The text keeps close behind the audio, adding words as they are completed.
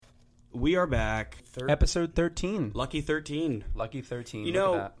We are back. Episode 13. Lucky 13. Lucky 13. You Look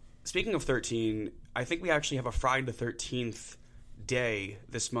know, at that. speaking of 13, I think we actually have a Friday the 13th day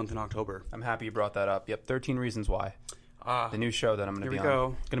this month in October. I'm happy you brought that up. Yep, 13 Reasons Why. The new show that I'm going to be on. Here we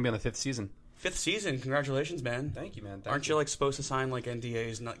go. It's going to be on the 5th season. 5th season. Congratulations, man. Thank you, man. Aren't you like supposed to sign like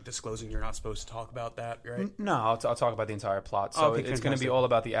NDAs, not disclosing you're not supposed to talk about that, right? No, I'll talk about the entire plot. So Okay, it's going to be all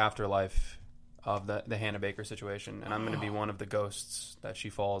about the afterlife of the Hannah Baker situation, and I'm going to be one of the ghosts that she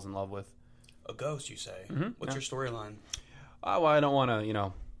falls in love with. A ghost, you say? Mm-hmm. What's your storyline? Well, I don't want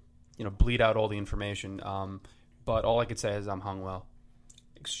to, bleed out all the information. But all I could say is I'm hung well.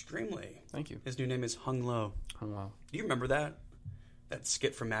 Extremely. Thank you. His new name is Hung Lo. Hung well. Do you remember that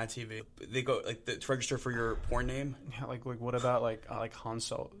skit from Mad TV? They go like to register for your porn name. Yeah, like what about like Han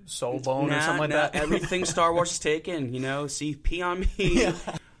Soul Bone or something like that? Everything Star Wars is taken. See, pee on me. Yeah.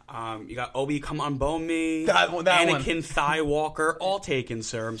 You got Obi, come on, bone me. That Anakin, one. Thigh Walker, all taken,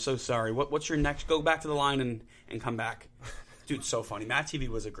 sir. I'm so sorry. What's your next? Go back to the line and come back. Dude, so funny. Mad TV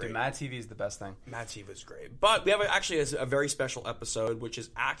was a great. Dude, Mad TV is the best thing. Mad TV was great. But we have actually a very special episode, which is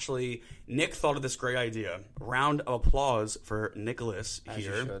actually Nick thought of this great idea. Round of applause for Nicholas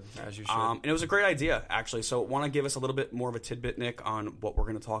here. As you should. And it was a great idea, actually. So want to give us a little bit more of a tidbit, Nick, on what we're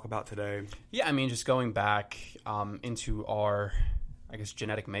going to talk about today? Yeah, I mean, just going back into our, I guess,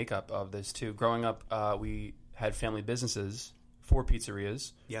 genetic makeup of this, too. Growing up, we had family businesses, 4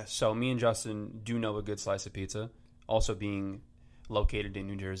 pizzerias. Yes. So me and Justin do know a good slice of pizza. Also being located in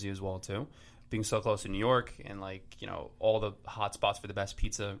New Jersey as well, too. Being so close to New York and, all the hot spots for the best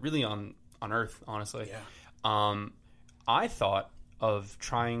pizza really on Earth, honestly. Yeah. I thought of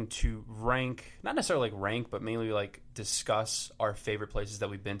trying to rank, not necessarily rank, but mainly discuss our favorite places that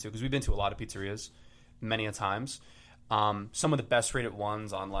we've been to. Because we've been to a lot of pizzerias many a times. Some of the best rated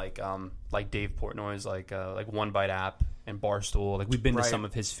ones on like Dave Portnoy's One Bite app and Barstool. We've been to some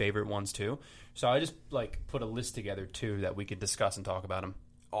of his favorite ones too. So I just put a list together too that we could discuss and talk about them.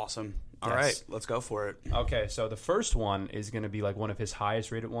 Awesome. All right, let's go for it. Okay, so the first one is going to be one of his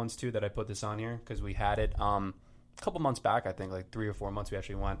highest rated ones too that I put this on here because we had it a couple months back. I think 3 or 4 months we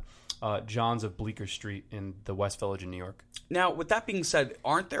actually went. John's of Bleecker Street in the West Village in New York. Now, with that being said,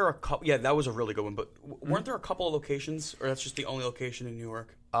 aren't there a couple... Yeah, that was a really good one, but weren't there a couple of locations, or that's just the only location in New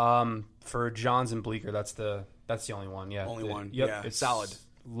York? For John's and Bleecker, that's the only one, yeah. Only one, yep, yeah. It's solid.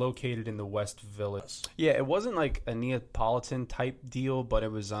 Located in the West Village. Yeah, it wasn't a Neapolitan type deal, but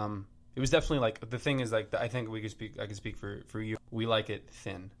it was definitely the thing is I think I could speak for you. We like it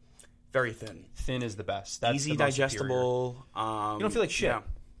thin. Very thin. Thin is the best. That's easy the most digestible. You don't feel like shit. Yeah.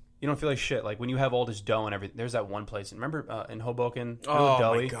 You don't feel like shit. When you have all this dough and everything. There's that one place. Remember in Hoboken? Oh,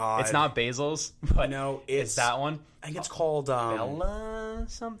 Doughy? my God. It's not Basil's, but no, it's that one. I think it's called... Bella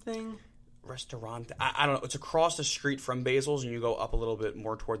something? Restaurant. I don't know. It's across the street from Basil's, and you go up a little bit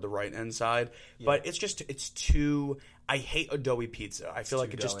more toward the right-hand side. Yeah. But it's too... I hate a doughy pizza. I feel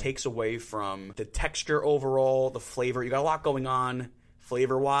like it just takes away from the texture overall, the flavor. You got a lot going on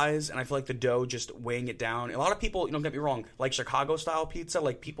flavor-wise, and I feel like the dough just weighing it down. A lot of people, don't get me wrong, like Chicago-style pizza.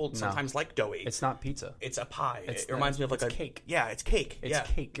 People sometimes like doughy. It's not pizza. It's a pie. It reminds me of a cake. Yeah, it's cake. It's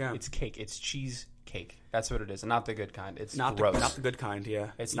cake. Yeah. It's cake. It's cheese cake. That's what it is, and not the good kind. It's not gross. Not the good kind. Yeah,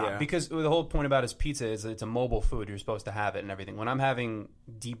 it's not because the whole point about his pizza is it's a mobile food. You're supposed to have it and everything. When I'm having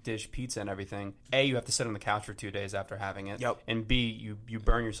deep dish pizza and everything, A, you have to sit on the couch for 2 days after having it. Yep. And B, you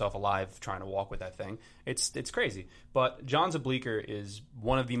burn yourself alive trying to walk with that thing. It's crazy. But John's of Bleecker is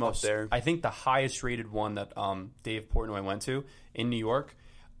one of the most, I think, the highest rated one that Dave Portnoy went to in New York.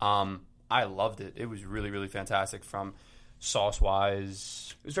 I loved it. It was really, really fantastic from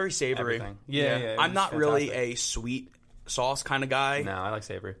sauce-wise. It was very savory. Everything. Yeah. I'm not really a sweet sauce kind of guy. No, I like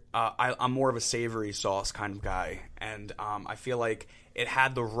savory. I'm more of a savory sauce kind of guy. And I feel like it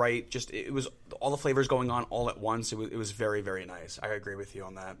had the right, it was all the flavors going on all at once. It was very, very nice. I agree with you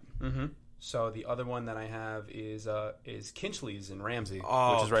on that. Mm-hmm. So the other one that I have is Kinchley's in Ramsey, which is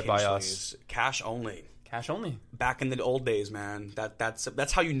Kinchley's. right by us. Cash only. Cash only. Back in the old days, man.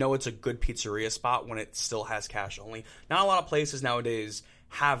 That's how you know it's a good pizzeria spot, when it still has cash only. Not a lot of places nowadays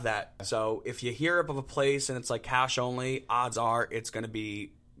have that. So if you hear of a place and it's cash only, odds are it's going to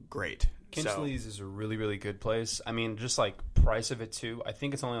be great. Kinchley's is a really, really good place. I mean, just price of it too. I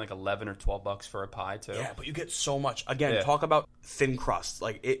think it's only $11 or $12 for a pie too. Yeah, but you get so much. Again, talk about thin crust.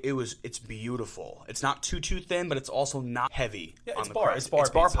 It's beautiful. It's not too thin, but it's also not heavy. Yeah, on it's the bar. crust. It's bar. It's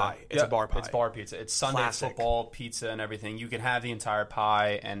bar pizza. pie. It's a bar pie. It's bar pizza. It's Sunday football pizza and everything. You can have the entire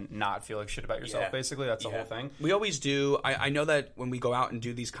pie and not feel like shit about yourself. Basically, that's the whole thing. We always do. I know that when we go out and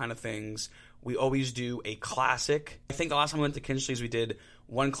do these kind of things, we always do a classic. I think the last time we went to Kinchley's, we did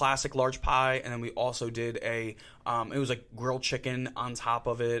one classic large pie, and then we also did it was like grilled chicken on top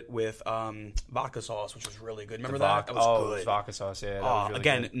of it with vodka sauce, which was really good. Remember that? That was good. It was vodka sauce, yeah. That was really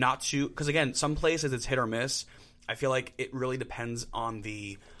again, good. not too, because again, some places it's hit or miss. I feel like it really depends on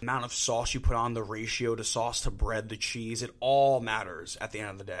the amount of sauce you put on, the ratio to sauce to bread, the cheese. It all matters at the end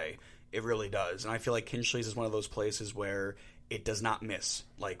of the day. It really does. And I feel like Kinchleys is one of those places where it does not miss,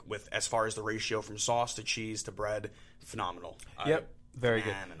 like with as far as the ratio from sauce to cheese to bread. Phenomenal. Yep. Very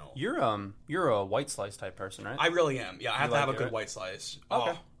phenomenal. Good. You're a white slice type person, right? I really am. Yeah, I have to have a good white slice.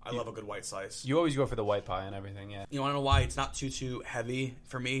 Okay. I love a good white slice. You always go for the white pie and everything, yeah. You want to know why? It's not too heavy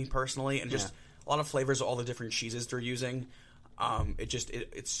for me personally, and just a lot of flavors of all the different cheeses they're using.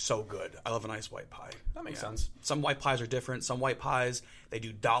 It's so good. I love a nice white pie. That makes sense. Some white pies are different. Some white pies, they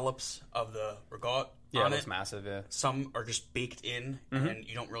do dollops of the regatta on it. It's massive, yeah. Some are just baked in, and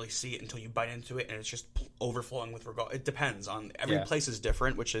you don't really see it until you bite into it, and it's just overflowing with regatta. It depends on every place is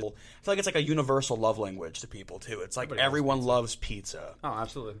different, which is I feel like it's like a universal love language to people too. It's like everyone loves pizza. Oh,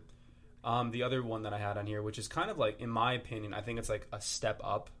 absolutely. The other one that I had on here, which is kind of like, in my opinion, I think it's like a step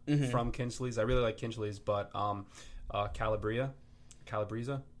up from Kinchleys. I really like Kinchleys, but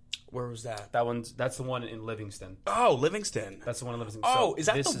Calabresa. Where was that? That's the one in Livingston. Oh, Livingston. That's the one in Livingston. Oh, is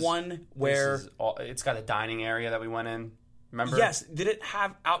that the one where it's got a dining area that we went in? Remember? Yes. Did it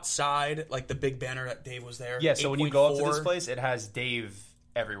have outside like the big banner that Dave was there? Yeah. So when you go up to this place, it has Dave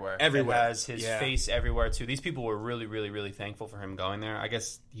everywhere. It has his face everywhere too. These people were really, really, really thankful for him going there. I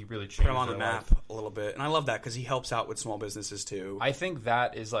guess he really changed put him on the map a little bit, and I love that because he helps out with small businesses too. I think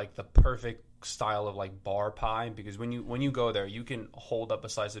that is like the perfect style of like bar pie, because when you go there, you can hold up a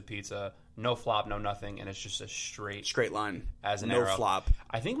slice of pizza, no flop, no nothing, and it's just a straight line as an arrow. No flop.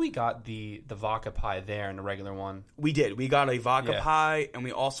 I think we got the vodka pie there and the regular one. We did. We got a vodka pie, and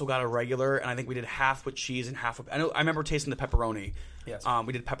we also got a regular, and I think we did half with cheese and half with. I remember tasting the pepperoni. Yes.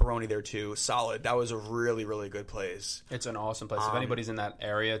 We did pepperoni there too. Solid. That was a really, really good place. It's an awesome place. If anybody's in that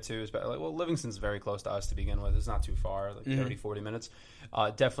area too, Livingston's very close to us to begin with. It's not too far, like 30, 40 minutes.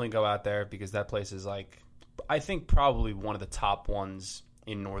 Definitely go out there, because that place is like, I think probably one of the top ones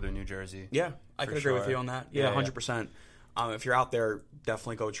in northern New Jersey. Yeah, I could agree with you on that. Yeah, 100%. If you're out there,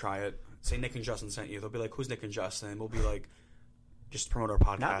 definitely go try it. Say Nick and Justin sent you. They'll be like, "Who's Nick and Justin?" We'll be like, just promote our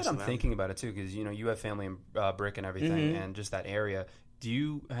podcast. Now that I'm thinking about it too, because you have family in Brick and everything, and just that area. Do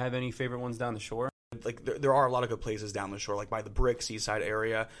you have any favorite ones down the shore? Like there are a lot of good places down the shore, like by the Brick Seaside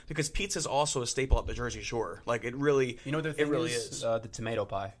area, because pizza is also a staple up the Jersey Shore. Like it really, their thing is the tomato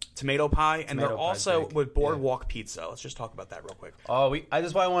pie. Tomato pie, and they're also with Boardwalk Pizza. Let's just talk about that real quick. Oh, I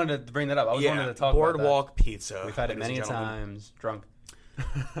just why I wanted to bring that up. I was wanted to talk about Boardwalk Pizza. We've had it many times. Drunk.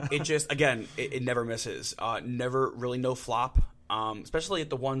 It just it never misses. Never really no flop. Especially at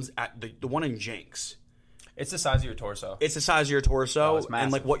the ones at the one in Jenks. It's the size of your torso. It's the size of your torso, it's massive.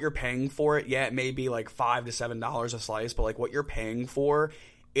 And like what you're paying for it. Yeah, it may be like $5 to $7 a slice, but like what you're paying for,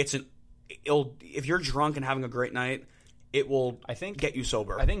 if you're drunk and having a great night, it will get you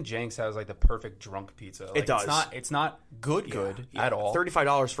sober. I think Jenks has like the perfect drunk pizza. Like, it does. It's not good at all.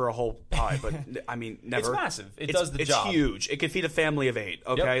 $35 for a whole pie, but I mean, never. It's massive. It does the job. It's huge. It could feed a family of 8.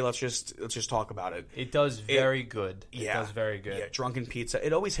 Okay, let's just talk about it. It does very good. It does very good. Yeah, drunken pizza.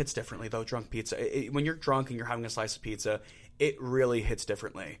 It always hits differently though. Drunk pizza. When you're drunk and you're having a slice of pizza, it really hits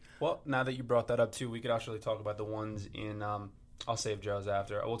differently. Well, now that you brought that up too, we could actually talk about the ones in. I'll save Joe's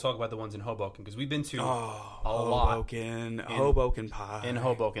after. We'll talk about the ones in Hoboken, because we've been to a lot. Hoboken pie. In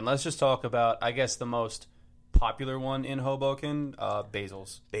Hoboken. Let's just talk about, I guess, the most popular one in Hoboken,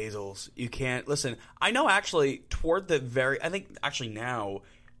 Basil's. Basil's. You can't... Listen, I know actually toward the very... I think actually now...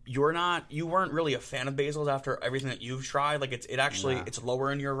 You weren't really a fan of Basil's after everything that you've tried. Like it's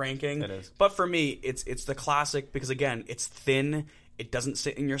lower in your ranking. It is. But for me, it's the classic, because again, it's thin. It doesn't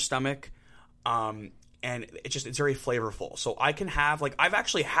sit in your stomach. And it's very flavorful. So I can have, like, I've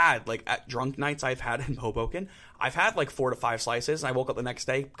actually had, like, at drunk nights I've had in Hoboken, I've had, like, 4 to 5 slices, and I woke up the next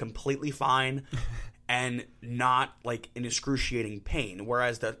day completely fine and not, like, in excruciating pain.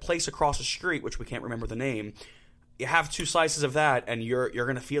 Whereas the place across the street, which we can't remember the name, you have 2 slices of that, and you're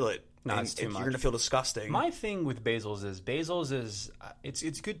going to feel it. No, it's too much. You're going to feel disgusting. My thing with Basil's is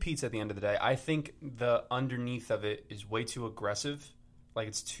it's good pizza at the end of the day. I think the underneath of it is way too aggressive. Like,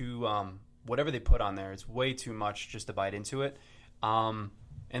 it's too... whatever they put on there, it's way too much just to bite into it. And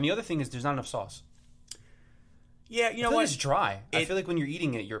the other thing is there's not enough sauce. Yeah, you know what? It's dry. I feel like when you're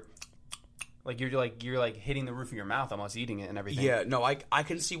eating it, you're hitting the roof of your mouth almost eating it and everything. Yeah, no, I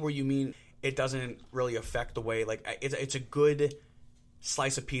can see where you mean it doesn't really affect the way, like, it's a good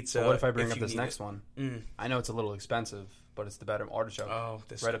slice of pizza. But what if I bring up this next one? I know it's a little expensive, but it's the better artichoke. Oh,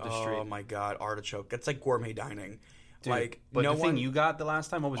 right up the street. Oh my God, artichoke. That's like gourmet dining. Dude, like, but no the thing you got the last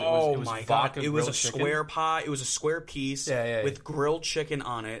time, what was it? Oh it was my vodka god! It was a grilled chicken? square pie. It was a square piece with grilled chicken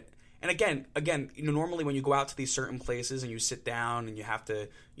on it. And again, normally when you go out to these certain places and you sit down and you have to,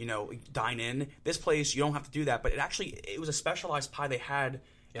 dine in, this place you don't have to do that. But it was a specialized pie they had,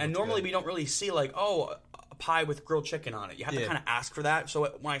 and normally we don't really see like, a pie with grilled chicken on it. You have to kind of ask for that. So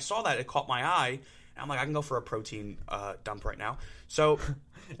when I saw that, it caught my eye, and I'm like, I can go for a protein dump right now. So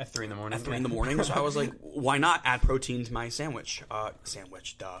at 3 in the morning. At 3 in the morning, so I was like, why not add protein to my sandwich?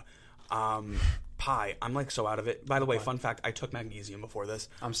 Pie. I'm like so out of it. By the way, fun fact: I took magnesium before this.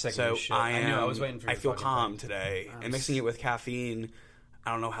 I'm sick of this shit. I knew. I was waiting for you. I feel calm today, and mixing it with caffeine.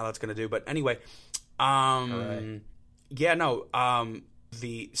 I don't know how that's gonna do, but anyway, the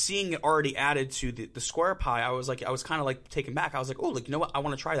seeing it already added to the square pie, I was kind of like taken back. I was like, oh, like, you know what? I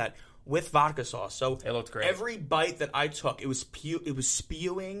want to try that with vodka sauce. So it looked great. Every bite that I took, it was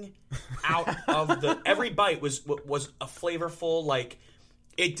spewing out of the. Every bite was a flavorful like.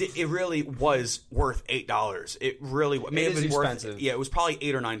 It really was worth $8. It really may have been expensive. Worth. Yeah, it was probably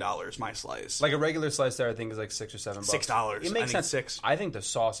 $8 or $9 my slice. Like a regular slice there, I think is like $6 or $7. $6. It makes sense. $6. I think the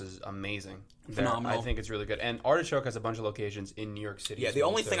sauce is amazing. Phenomenal. I think it's really good. And Artichoke has a bunch of locations in New York City. Yeah, the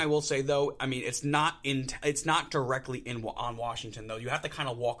only thing I will say though, I mean, it's not directly on Washington though. You have to kind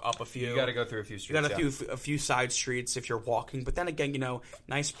of walk up a few. You got to go through a few streets. You got a few side streets if you're walking. But then again,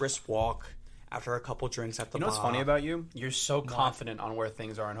 nice brisk walk. After a couple drinks at the bar. You know what's funny about you? You're so confident on where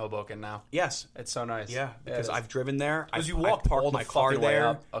things are in Hoboken now. Yes. It's so nice. Yeah, because I've driven there. Because you walked all my car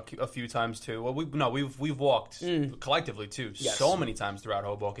there a few times too. Well, we've walked collectively too so many times throughout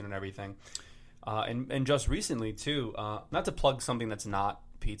Hoboken and everything. And just recently too, not to plug something that's not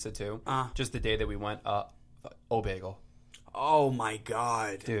pizza too, just the day that we went, O-Bagel. Oh my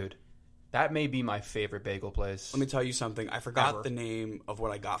God. Dude. That may be my favorite bagel place. Let me tell you something. I forgot the name of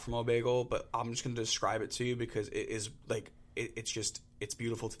what I got from O-Bagel, but I'm just going to describe it to you because it is like it's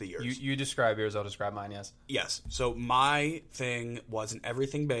beautiful to the ears. You describe yours, I'll describe mine. Yes. Yes. So my thing was an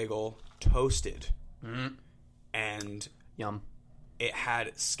everything bagel, toasted, and yum. It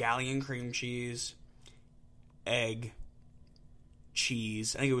had scallion cream cheese, egg,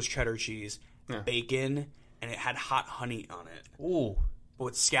 cheese. I think it was cheddar cheese, bacon, and it had hot honey on it. Ooh.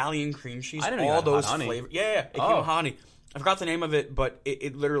 With scallion cream cheese, I didn't know all those hot honey. flavors. Yeah, it came with honey. I forgot the name of it, but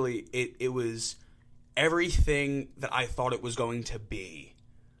it literally was everything that I thought it was going to be.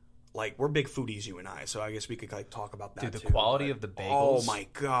 Like, we're big foodies, you and I, so I guess we could like talk about that. Dude, the too. quality of the bagels. Oh my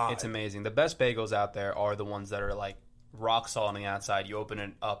God, it's amazing. The best bagels out there are the ones that are like rock solid on the outside. You open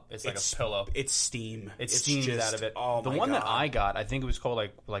it up, it's like a pillow. It's steam. It's steamed out of it. Oh the my one God. that I got, I think it was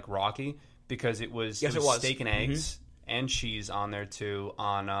called like Rocky because it was steak and eggs. And cheese on there too,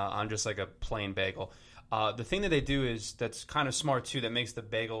 on just like a plain bagel. The thing that they do is that's kind of smart too, that makes the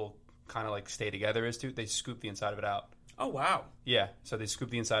bagel kind of like stay together is they scoop the inside of it out. Oh wow! Yeah, so they scoop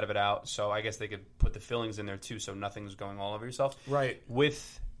the inside of it out. So I guess they could put the fillings in there too, so nothing's going all over yourself. Right.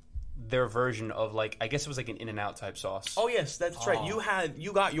 With their version of like, I guess it was like an In-N-Out type sauce. Oh yes, that's right.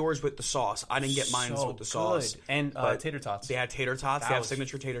 You got yours with the sauce. I didn't get mine with the sauce. And tater tots. They had tater tots. They have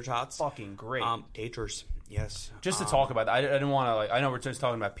signature tater tots. Fucking great. Taters. Yes. Just to talk about that, I didn't want to like. I know we're just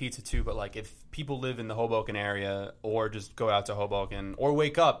talking about pizza too, but like if people live in the Hoboken area or just go out to Hoboken or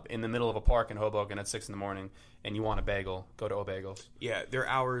wake up in the middle of a park in Hoboken at 6 a.m. and you want a bagel, go to O-Bagels. Yeah, their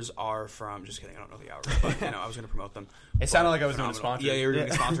hours are from. Just kidding, I don't know the hours, but I was going to promote them. It sounded like I was doing a sponsorship. Yeah, you're doing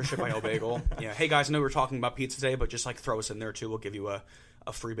a sponsorship by O-Bagel. Yeah. Hey guys, I know we're talking about pizza today, but just like throw us in there too. We'll give you a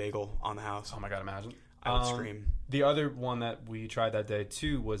free bagel on the house. Oh my God, imagine. I would scream. The other one that we tried that day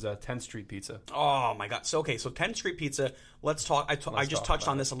too was 10th Street Pizza. Oh my God! So 10th Street Pizza. Let's talk. I just touched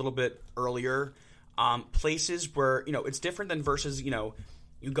on this a little bit earlier. Places where it's different than versus you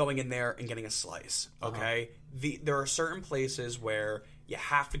going in there and getting a slice. Okay, there are certain places where you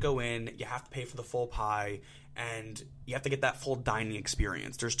have to go in, you have to pay for the full pie, and you have to get that full dining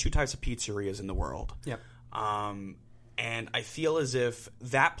experience. There's two types of pizzerias in the world. Yeah. And I feel as if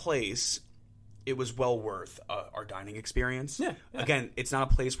that place. It was well worth our dining experience. Yeah. Again, it's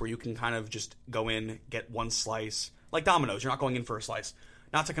not a place where you can kind of just go in, get one slice. Like Domino's, you're not going in for a slice.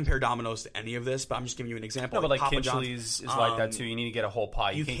 Not to compare Domino's to any of this, but I'm just giving you an example. No, but like Papa Kinchli's is like that too. You need to get a whole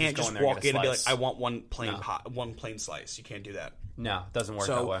pie. You can't just walk in and be like, I want one plain pie, one plain slice. You can't do that. No, it doesn't work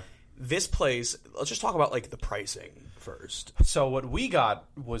that way. This place, let's just talk about like the pricing first. So what we got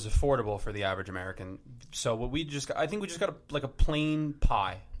was affordable for the average American. So what we just got, I think we just got a plain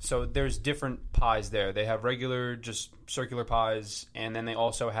pie. So there's different pies there. They have regular, just circular pies, and then they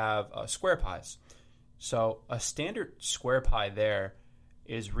also have square pies. So a standard square pie there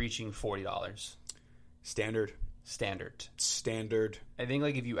is reaching $40. Standard. standard. I think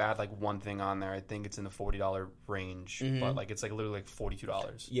like if you add like one thing on there, I think it's in the $40 range, but like it's like literally like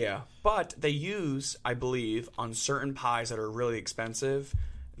 $42. Yeah, but they use, I believe, on certain pies that are really expensive,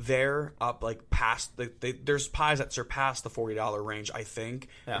 they're up like past there's pies that surpass the $40 range, I think.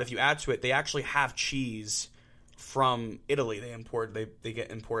 Yeah. But if you add to it, they actually have cheese from Italy. They get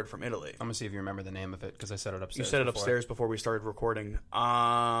imported from Italy. I'm gonna see if you remember the name of it because I said it upstairs. You said it upstairs before we started recording.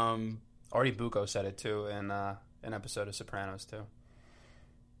 Artie Bucco said it too in an episode of Sopranos too.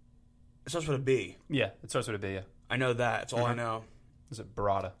 It starts with a B. Yeah, it starts with a B. Yeah, I know that. That's all I know. Is it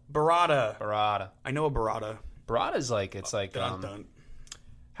burrata? Burrata. I know a burrata. Burrata's like it's like dun.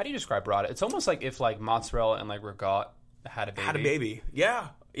 How do you describe burrata? It's almost like if like mozzarella and like ricotta had a baby. Yeah.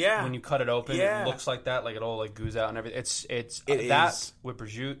 When you cut it open, it looks like that. Like it all like goos out and everything. That with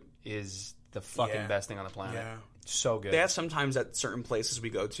prosciutto is the fucking best thing on the planet. Yeah. So good. They have sometimes at certain places we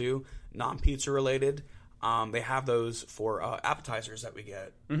go to, non-pizza related. They have those for appetizers that we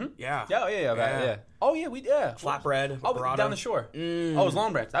get. Mm-hmm. Yeah. Yeah. Oh yeah, flatbread. Oh, down the shore. Oh, it was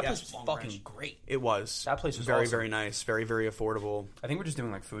Long Branch. That place was fucking great. It was. That place was very, awesome. very nice. Very, very affordable. I think we're just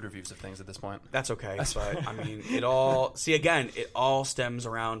doing like food reviews of things at this point. That's okay. But I mean, it all stems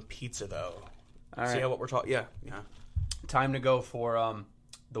around pizza, though. All right. See how what we're talking? Yeah. Time to go for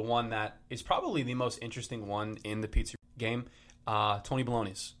the one that is probably the most interesting one in the pizza game. Tony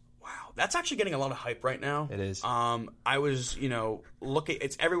Baloney's. Wow, that's actually getting a lot of hype right now. It is. I was, looking.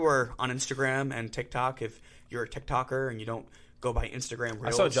 It's everywhere on Instagram and TikTok. If you're a TikToker and you don't go by Instagram Reels.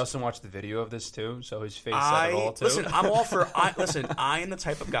 I saw Justin watch the video of this too, so his face said it all too. Listen, I'm all for. I am the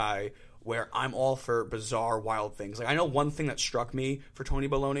type of guy where I'm all for bizarre, wild things. Like I know one thing that struck me for Tony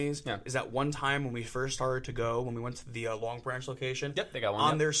Baloney's is that one time when we first started to go, when we went to the Long Branch location. Yep, they got one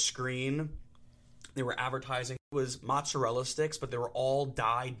on their screen. They were advertising. It was mozzarella sticks, but they were all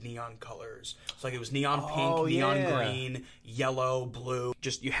dyed neon colors. So like it was neon pink, neon green, yellow, blue.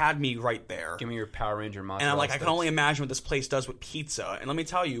 Just you had me right there. Give me your Power Ranger mozzarella And I'm like, sticks. I can only imagine what this place does with pizza. And let me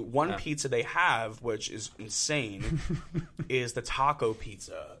tell you, one pizza they have, which is insane, is the taco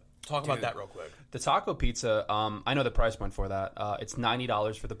pizza. Talk about that real quick. The taco pizza, I know the price point for that. It's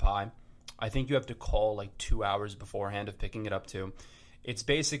 $90 for the pie. I think you have to call like 2 hours beforehand of picking it up too. It's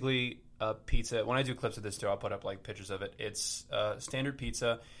basically a pizza. When I do clips of this too, I'll put up like pictures of it. It's standard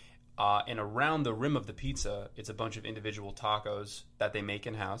pizza, and around the rim of the pizza, it's a bunch of individual tacos that they make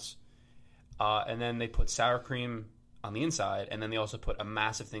in house, and then they put sour cream on the inside, and then they also put a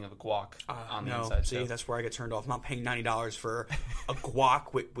massive thing of guac on the inside. See, that's where I get turned off. I'm not paying $90 for a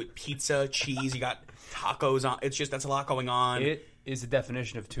guac with pizza, cheese. You got tacos on. It's just that's a lot going on. It is the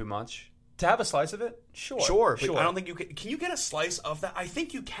definition of too much. To have a slice of it? Sure. But I don't think you can. Can you get a slice of that? I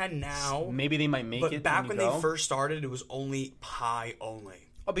think you can now. Maybe they might make it. But back when they first started, it was only pie only.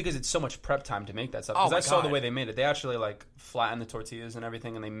 Oh, because it's so much prep time to make that stuff. Because I saw the way they made it. They actually like flatten the tortillas and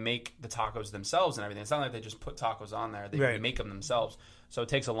everything, and they make the tacos themselves and everything. It's not like they just put tacos on there. They make them themselves. So it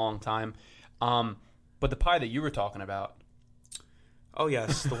takes a long time. But the pie that you were talking about. Oh,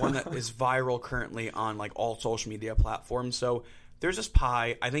 yes. The one that is viral currently on like all social media platforms. So there's this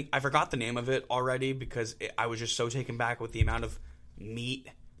pie. I think I forgot the name of it already because I was just so taken back with the amount of meat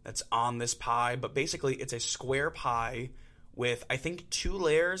that's on this pie. But basically, it's a square pie with, I think, 2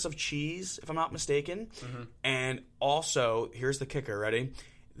 layers of cheese, if I'm not mistaken. Mm-hmm. And also, here's the kicker, ready?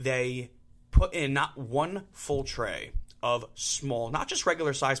 They put in not one full tray of small, not just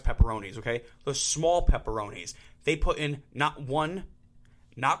regular sized pepperonis, okay? Those small pepperonis. They put in not 1,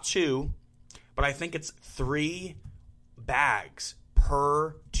 not 2, but I think it's 3 bags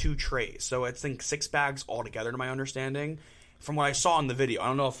per 2 trays. So I think 6 bags altogether, to my understanding, from what I saw in the video. I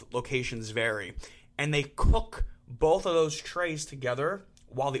don't know if locations vary. And they cook both of those trays together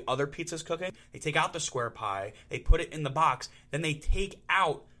while the other pizza's cooking. They take out the square pie, they put it in the box, then they take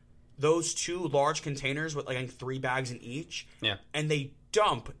out those 2 large containers with like 3 bags in each, and they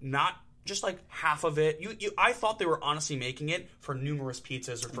dump not just like half of it. I thought they were honestly making it for numerous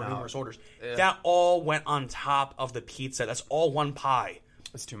pizzas or for numerous orders. Yeah. That all went on top of the pizza. That's all one pie.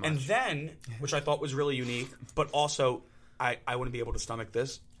 That's too much. And then, which I thought was really unique, but also I wouldn't be able to stomach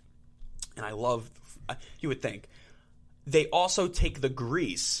this, and I love, you would think, they also take the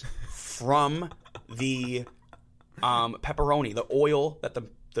grease from the pepperoni, the oil that the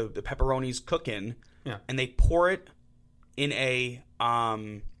pepperonis cook in, and they pour it in a...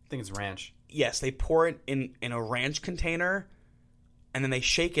 I think it's ranch. Yes, they pour it in a ranch container, and then they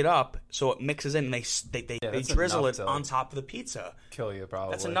shake it up so it mixes in, and they drizzle it on top of the pizza. Kill you,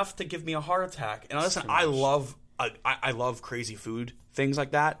 probably. That's enough to give me a heart attack. And listen, I love crazy food, things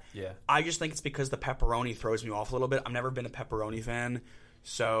like that. Yeah. I just think it's because the pepperoni throws me off a little bit. I've never been a pepperoni fan.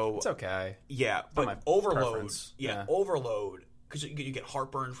 So it's okay. Yeah, but overload. Preference. Yeah, overload. Because you get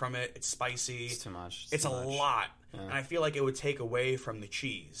heartburn from it. It's spicy. It's too much. It's a lot. Yeah. And I feel like it would take away from the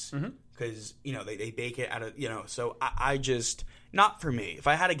cheese. Because, they bake it out of, so I just, not for me. If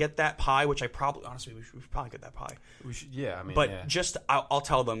I had to get that pie, which honestly, we should probably get that pie. We should, yeah, I mean, but just, I'll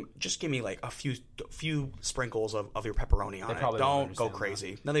tell them, just give me like a few sprinkles of your pepperoni on it. Don't go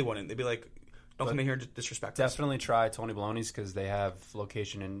crazy. No, they wouldn't. They'd be like, don't come in here to disrespect us. Definitely try Tony Baloney's because they have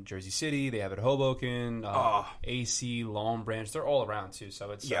location in Jersey City. They have it at Hoboken, AC, Long Branch. They're all around too. So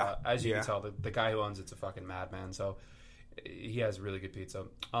it's as you can tell, the guy who owns it's a fucking madman. So he has really good pizza.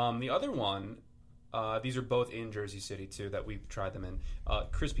 The other one, these are both in Jersey City too that we've tried them in.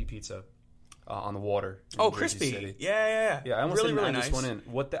 Crispy Pizza on the water. Crispy. City. Yeah. I almost really, really nice. This one in.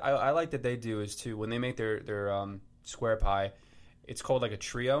 What I like that they do is too when they make their square pie, it's called like a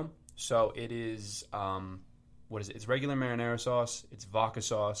trio. So it is, what is it? It's regular marinara sauce, it's vodka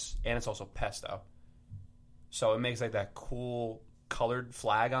sauce, and it's also pesto. So it makes like that cool colored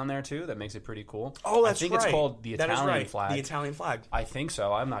flag on there too. That makes it pretty cool. Oh, that's right. I think it's called the Italian flag. The Italian flag. I think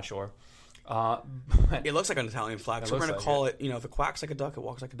so. I'm not sure. It looks like an Italian flag. So we're going to call it, if it quacks like a duck, it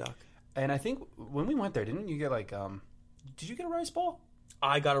walks like a duck. And I think when we went there, didn't you get like, did you get a rice ball?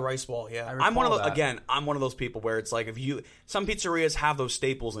 I got a rice ball, yeah. I'm one of those people where it's like some pizzerias have those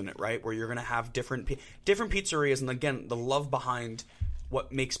staples in it, right? Where you're going to have different pizzerias. And again, the love behind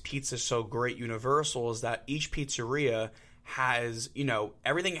what makes pizza so great universal is that each pizzeria has,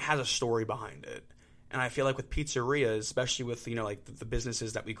 everything has a story behind it. And I feel like with pizzerias, especially with, like the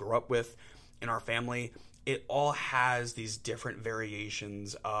businesses that we grew up with in our family, it all has these different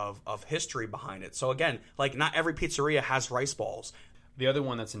variations of history behind it. So again, like not every pizzeria has rice balls. The other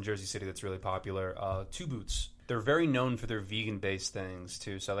one that's in Jersey City that's really popular, Two Boots. They're very known for their vegan-based things,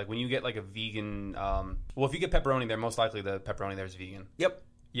 too. So, like, when you get, like, a vegan... if you get pepperoni there, most likely the pepperoni there is vegan. Yep.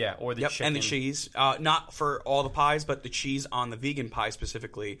 Yeah, or the chicken. And the cheese. Not for all the pies, but the cheese on the vegan pie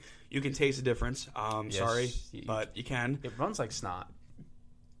specifically. You can taste the difference. Yes, sorry, but you can. It runs like snot.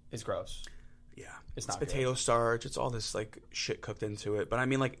 It's gross. Yeah. It's not potato starch. It's all this like shit cooked into it. But I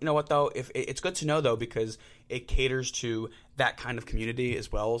mean, like, you know what though? If it's good to know though, because it caters to that kind of community as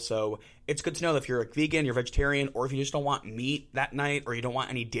well. So it's good to know that if you're a vegan, you're vegetarian, or if you just don't want meat that night, or you don't want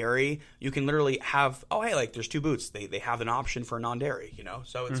any dairy, you can literally have. Oh, hey, like there's Two Boots. They have an option for non-dairy.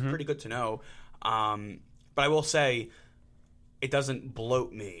 So it's pretty good to know. But I will say, it doesn't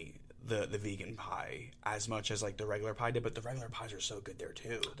bloat me. The vegan pie as much as like the regular pie did, but the regular pies are so good there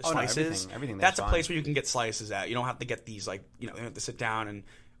too. The slices, no, everything that's a place where you can get slices at. You don't have to get these like you don't have to sit down and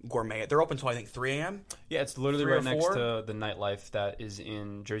gourmet it. They're open until I think 3 a.m. Yeah, it's literally right next to the nightlife that is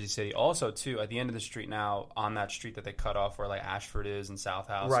in Jersey City. Also, too, at the end of the street now, on that street that they cut off where like Ashford is and South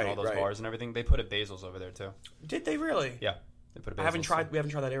House and all those bars and everything, they put a Basil's over there too. Did they really? Yeah. We haven't tried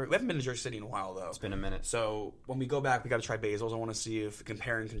that area. We haven't been to Jersey City in a while though. It's been a minute. So when we go back, we got to try Basil's. I want to see if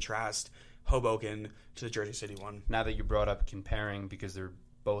compare and contrast Hoboken to the Jersey City one. Now that you brought up comparing, because they're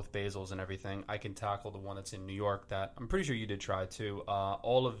both Basil's and everything, I can tackle the one that's in New York that I'm pretty sure you did try too.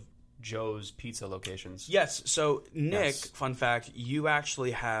 All of Joe's pizza locations. Yes. So Nick, fun fact, you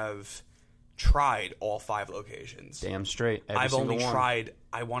actually have tried all 5 locations. Damn straight. I've only tried,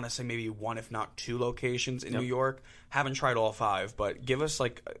 I want to say maybe 1 if not 2 locations in New York. Haven't tried all 5, but give us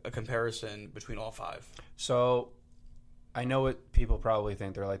like a comparison between all 5. So I know what people probably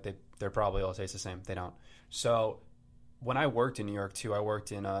think. They're like they're probably all taste the same. They don't. So when I worked in New York too, I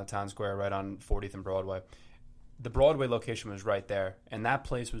worked in Town Square right on 40th and Broadway. The Broadway location was right there, and that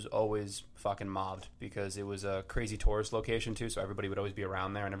place was always fucking mobbed because it was a crazy tourist location too, so everybody would always be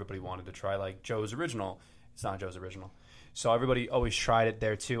around there, and everybody wanted to try like Joe's Original. It's not Joe's Original. So everybody always tried it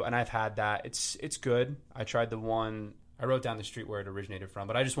there too, and I've had that. It's good. I tried the one, I wrote down the street where it originated from,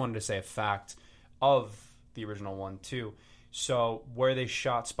 but I just wanted to say a fact of the original one too. So where they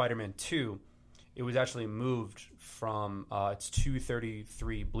shot Spider-Man 2, it was actually moved from it's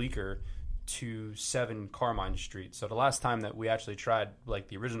 233 Bleecker to 7 Carmine Street. So the last time that we actually tried like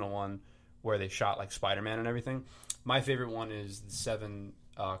the original one where they shot like Spider-Man and everything, my favorite one is the 7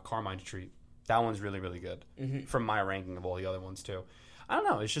 Carmine Street. That one's really, really good from my ranking of all the other ones too. I don't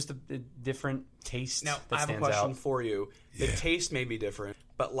know. It's just a different taste. Now, that I have a question for you. The taste may be different,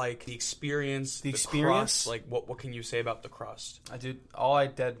 but like the experience, the crust, like what can you say about the crust? All I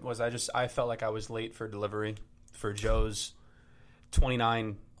did was I felt like I was late for delivery for Joe's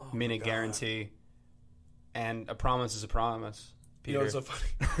 29-minute guarantee, and a promise is a promise. Peter. You know, it's so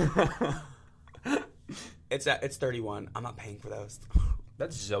funny. It's 31. I'm not paying for those.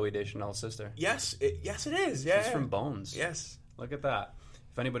 That's Zoe Deschanel's sister. Yes, it is. Yeah, she's from Bones. Yes, look at that.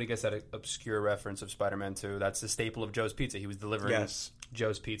 If anybody gets that obscure reference of Spider-Man 2, that's the staple of Joe's Pizza. He was delivering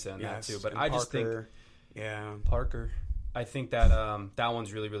Joe's Pizza in that too. But and I just think Parker. I think that that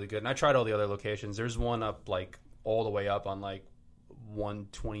one's really, really good. And I tried all the other locations. There's one up like all the way up on like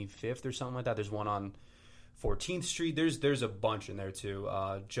 125th or something like that. There's one on 14th Street. There's a bunch in there too.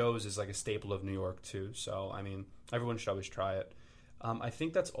 Joe's is like a staple of New York too. So I mean, everyone should always try it. I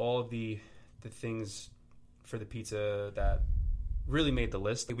think that's all of the things for the pizza that really made the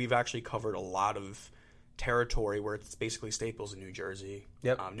list. We've actually covered a lot of territory where it's basically staples in New Jersey,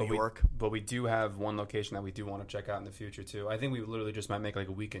 New York. But we do have one location that we do want to check out in the future too. I think we literally just might make like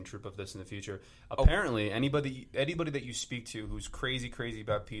a weekend trip of this in the future. Apparently, anybody that you speak to who's crazy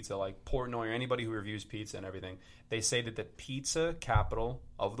about pizza, like Portnoy or anybody who reviews pizza and everything, they say that the pizza capital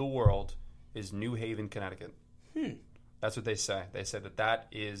of the world is New Haven, Connecticut. That's what they say. They said that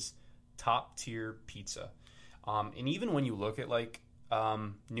is top tier pizza. And even when you look at like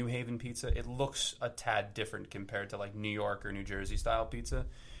New Haven pizza, it looks a tad different compared to like New York or New Jersey style pizza.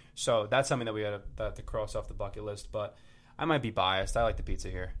 So that's something that we had to cross off the bucket list. But I might be biased. I like the pizza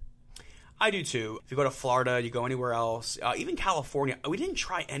here. I do too. If you go to Florida, you go anywhere else, even California. We didn't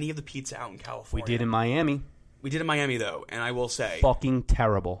try any of the pizza out in California. We did in Miami. We did in Miami though, and I will say, fucking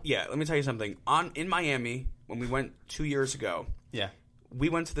terrible. Yeah, let me tell you something. In Miami, when we went 2 years ago, we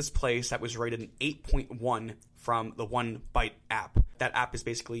went to this place that was rated an 8.1 from the One Bite app. That app is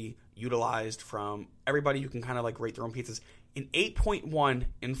basically utilized from everybody who can kind of like rate their own pizzas. An 8.1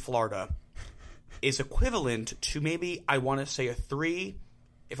 in Florida is equivalent to maybe, I want to say a 3,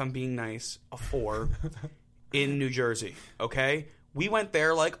 if I'm being nice, a 4 in New Jersey, okay? We went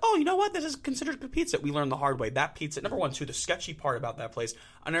there like, oh, you know what? This is considered good pizza. We learned the hard way. That pizza, number one, too, the sketchy part about that place,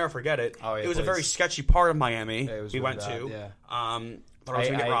 I'll never forget it. Oh, yeah, it was a very sketchy part of Miami we went to. Yeah. Thought I was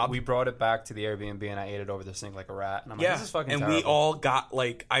going to get robbed. We brought it back to the Airbnb and I ate it over the sink like a rat. And I'm like, this is fucking terrible. We all got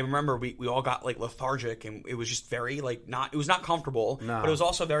like, I remember we all got like lethargic and it was just very like it was not comfortable, but it was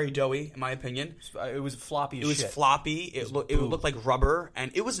also very doughy in my opinion. It was floppy as shit. It was floppy. It looked like rubber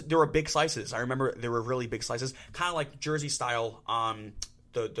and there were big slices. I remember there were really big slices, kind of like Jersey style,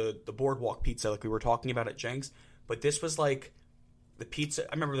 the boardwalk pizza like we were talking about at Jenks. But this was like, the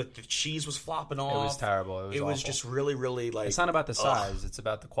pizza, I remember the cheese was flopping off. It was terrible. It was just really, really like... It's not about the size. It's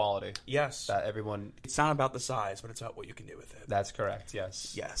about the quality. Yes. That everyone... It's not about the size, but it's about what you can do with it. That's correct,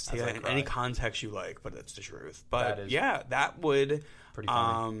 yes. Yes. Yeah, in any context you like, but that's the truth. But that is that would... Pretty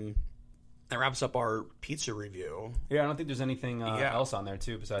funny. That wraps up our pizza review. Yeah, I don't think there's anything else on there,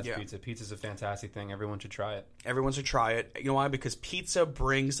 too, besides pizza. Pizza's a fantastic thing. Everyone should try it. Everyone should try it. You know why? Because pizza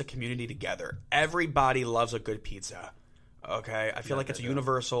brings the community together. Everybody loves a good pizza. Okay, I feel like it's a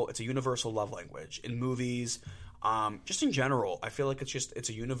universal love language in movies, just in general. I feel like it's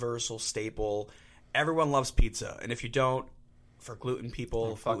a universal staple. Everyone loves pizza, and if you don't, for gluten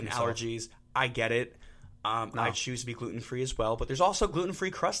people, gluten allergies, I get it. I choose to be gluten free as well, but there's also gluten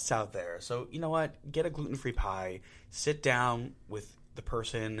free crusts out there. So you know what? Get a gluten free pie. Sit down with the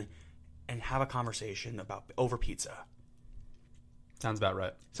person and have a conversation over pizza. Sounds about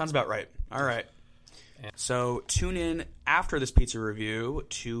right. All right. So tune in after this pizza review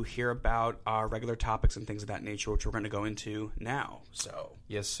to hear about our regular topics and things of that nature, which we're going to go into now. So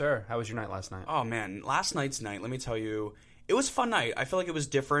yes, sir. How was your night last night? Oh, man. Last night's night, let me tell you, it was a fun night. I feel like it was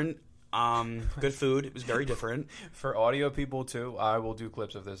different. Good food. It was very different. For audio people, too, I will do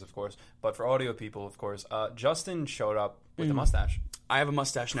clips of this, of course. But for audio people, of course, Justin showed up with a mustache. I have a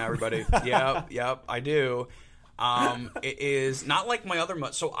mustache now, everybody. Yep, I do. It is not like my other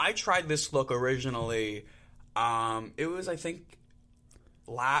so I tried this look originally. It was, I think,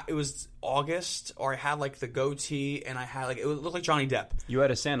 it was August, or I had like the goatee, and I had like, it looked like Johnny Depp. You had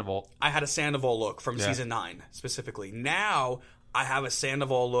a Sandoval. I had a Sandoval look from season 9 specifically. Now I have a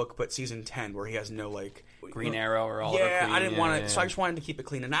Sandoval look, but season 10 where he has no like green arrow or all. Yeah, I didn't want to. So I just wanted to keep it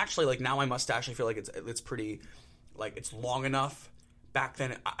clean. And actually, like now my mustache, I feel like it's pretty, like it's long enough. Back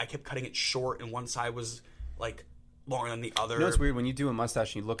then, I kept cutting it short, and one side was like longer than the other. You know, it's weird when you do a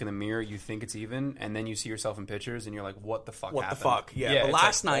mustache and you look in the mirror, you think it's even, and then you see yourself in pictures and you're like, what the fuck happened? What the fuck? Yeah, but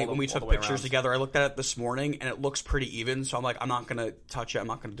last night when we took pictures together, I looked at it this morning and it looks pretty even, so I'm like, I'm not going to touch it, I'm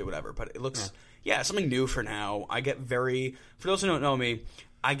not going to do whatever, but it looks, something new for now. I get for those who don't know me,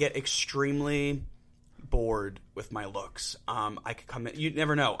 I get extremely bored with my looks. I could come in, you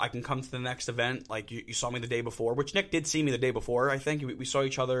never know, I can come to the next event, like you saw me the day before, which Nick did see me the day before, I think. We saw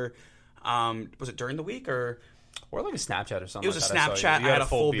each other, was it during the week or like a Snapchat or something? It was a Snapchat. I had a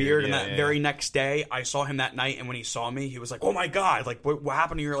full beard, and that very next day, I saw him that night. And when he saw me, he was like, "Oh my god! Like, what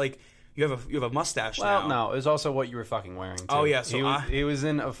happened to your like? You have a mustache now." Well, no, it was also what you were fucking wearing. Too. Oh yeah, so he was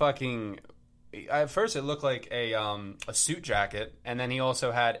in a fucking. At first, it looked like a suit jacket, and then he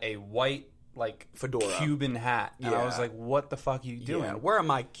also had a white like fedora Cuban hat. And I was like, what the fuck are you doing? Yeah. Where are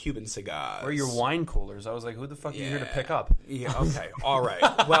my Cuban cigars? Where are your wine coolers? I was like, who the fuck are you here to pick up? Yeah, okay. All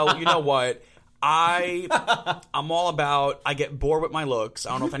right. Well, you know what? I'm all about, I get bored with my looks.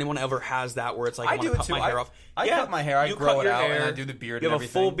 I don't know if anyone ever has that where it's like, I want to cut my hair off. I cut my hair, I grow it out, and I do the beard and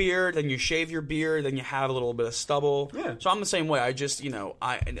everything. You have a full beard, then you shave your beard, then you have a little bit of stubble. Yeah. So I'm the same way. I just,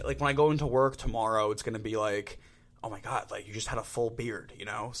 like when I go into work tomorrow, it's going to be like, oh my God, like you just had a full beard,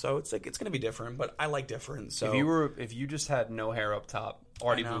 So it's like, it's going to be different, but I like different. So if you just had no hair up top,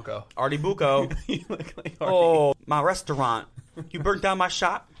 Artie Bucco. Artie Bucco. You look like Artie. Oh, my restaurant. You burnt down my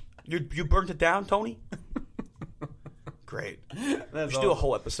shop? You burnt it down, Tony? Great. We should do a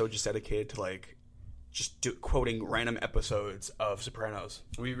whole episode just dedicated to like quoting random episodes of Sopranos.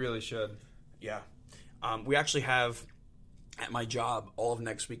 We really should. Yeah. We actually have at my job all of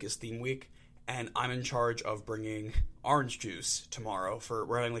next week is theme week, and I'm in charge of bringing orange juice tomorrow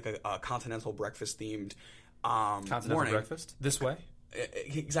we're having like a continental breakfast themed continental morning. Breakfast this way.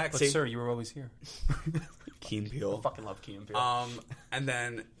 Exactly. But sir, you were always here. Key and Peele. I fucking love Key and Peele. And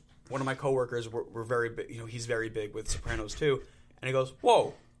then one of my coworkers were very big. He's very big with Sopranos too. And he goes,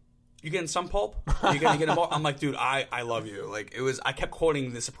 "Whoa, you getting some pulp? Are you gonna get more?" I'm like, "Dude, I love you." Like it was. I kept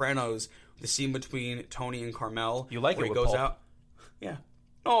quoting The Sopranos, the scene between Tony and Carmel. You like where it he with goes pulp. out. Yeah.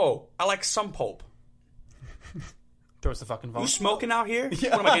 Oh, I like some pulp. Throws the fucking phone. You smoking out here?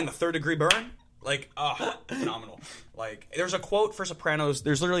 Yeah. What am I getting, the third degree burn? Like, phenomenal. Like, there's a quote for Sopranos.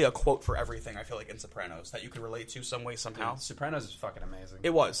 There's literally a quote for everything, I feel like, in Sopranos that you could relate to some way, somehow. Dude, Sopranos is fucking amazing. It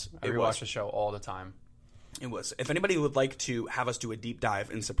was. I rewatch the show all the time. It was. If anybody would like to have us do a deep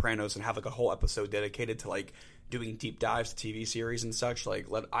dive in Sopranos and have, like, a whole episode dedicated to, like, doing deep dives to TV series and such, like,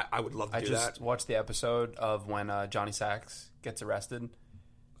 I would love to do that. I just watched the episode of when Johnny Sacks gets arrested.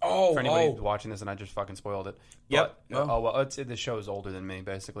 Oh, for anybody watching this, and I just fucking spoiled it. Yep. The show is older than me,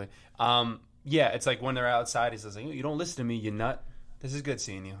 basically. Yeah, it's like when they're outside, he says, like, "You don't listen to me, you nut. This is good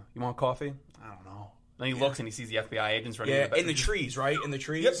seeing you. You want coffee? I don't know." Then he looks and he sees the FBI agents running. In the trees, right? In the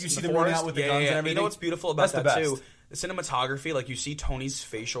trees. Yep, you see them running out with the guns and everything. You know what's beautiful about that best. too? The cinematography, like you see Tony's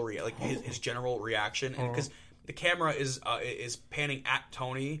facial, his general reaction, and because the camera is panning at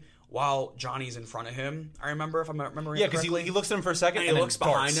Tony while Johnny's in front of him. I remember, if I'm remembering correctly. Yeah, because he looks at him for a second, and he looks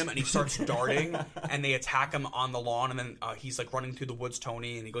behind him, and he starts darting, and they attack him on the lawn, and then he's like running through the woods,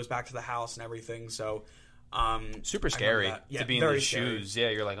 Tony, and he goes back to the house and everything. So, super scary to be in those shoes. Yeah,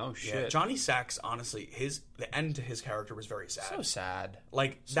 you're like, oh shit. Yeah. Johnny Sacks, honestly, the end to his character was very sad. So sad.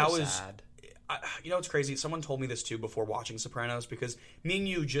 Like that was sad. It's crazy. Someone told me this too before watching Sopranos, because me and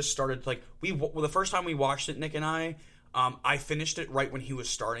you just started like the first time we watched it, Nick and I finished it right when he was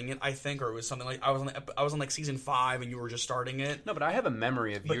starting it, I think, or it was something like I was on like season 5 and you were just starting it. No, but I have a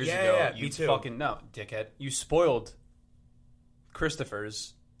memory of years ago. Yeah, you me too. Fucking no, dickhead. You spoiled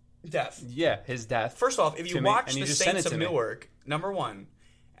Christopher's death. Yeah, his death. First off, if you watch The Saints of Newark, number one,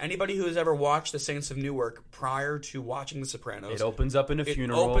 anybody who has ever watched The Saints of Newark prior to watching The Sopranos, it opens up in a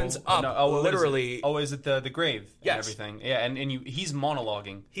funeral. It opens up literally. Is it the grave? Yes. And everything. Yeah, and he's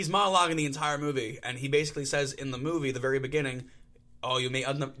monologuing. He's monologuing the entire movie, and he basically says in the movie, the very beginning, "Oh, you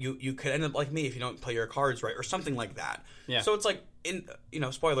could end up like me if you don't play your cards right," or something like that. Yeah. So it's like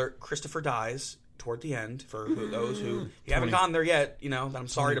spoiler: Christopher dies toward the end. For those who you haven't gone there yet, I'm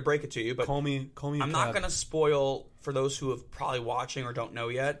sorry to break it to you, but call me. I'm not going to spoil for those who have probably watching or don't know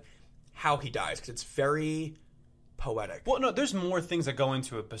yet how he dies, because it's very poetic. Well, no, there's more things that go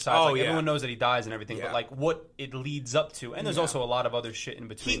into it besides. Everyone knows that he dies and everything, but like what it leads up to, and there's also a lot of other shit in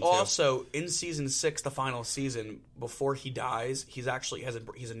between. He also in season 6, the final season, before he dies, he's actually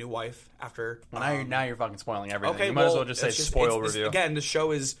he's a new wife after. Now you're fucking spoiling everything. Okay, you might as well just say spoil review. Again, the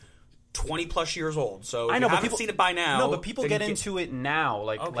show is 20 plus years old, so I know, if you haven't seen it by now. No, but people get into it now,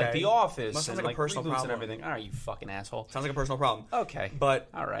 like The Office and like a personal problem and everything. All right, you fucking asshole. Sounds like a personal problem. Okay, but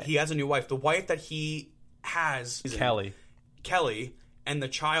all right, he has a new wife. The wife that he has is Kelly, and the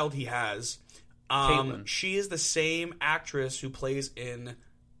child he has, she is the same actress who plays in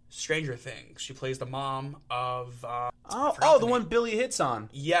Stranger Things. She plays the mom of the one Billy hits on.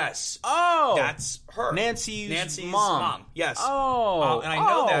 Yes. Oh, that's her. Nancy's mom. Yes. Oh, and I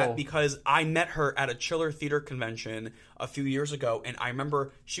know that because I met her at a Chiller Theater convention a few years ago, and I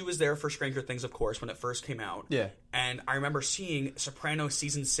remember she was there for Stranger Things, of course, when it first came out. Yeah. And I remember seeing Sopranos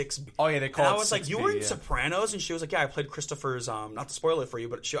season 6. Oh yeah, they call it. And I was like, "You were in Sopranos?" And she was like, "Yeah, I played Christopher's." Not to spoil it for you,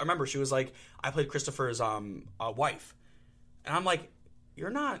 but I remember she was like, "I played Christopher's wife," and I'm like, "You're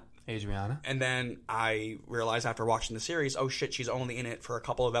not." Adriana. And then I realized after watching the series, oh shit, she's only in it for a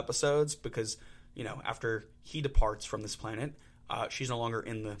couple of episodes because, after he departs from this planet, She's no longer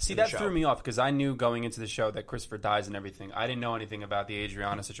in the See, in the that show. threw me off because I knew going into the show that Christopher dies and everything. I didn't know anything about the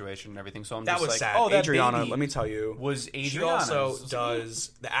Adriana situation and everything, so I'm That just was like, sad. oh, that Adriana, baby let me tell you, was she Adriana's. also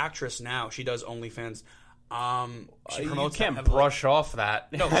does the actress now. She does OnlyFans. She promotes. You can't that heavily. brush off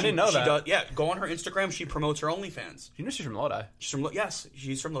that. No, I didn't know she that. Does, yeah, go on her Instagram. She promotes her OnlyFans. You know she's from Lodi. Yes,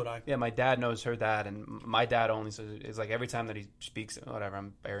 she's from Lodi. Yeah, my dad knows her dad, and my dad only says it's like every time that he speaks, whatever.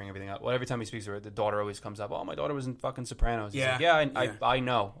 I'm airing everything out. Well, every time he speaks to her, the daughter always comes up. Oh, my daughter was in fucking Sopranos. He's like, I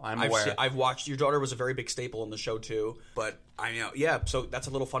know. I'm aware. I've watched. Your daughter was a very big staple in the show too. But I know. Yeah. So that's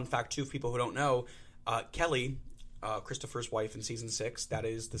a little fun fact too. For people who don't know, Kelly. Christopher's wife in season 6. That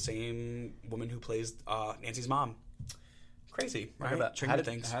is the same woman who plays Nancy's mom. Crazy, right?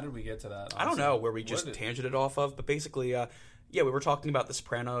 How did we get to that? Honestly? I don't know where we just tangented off of, but basically, we were talking about The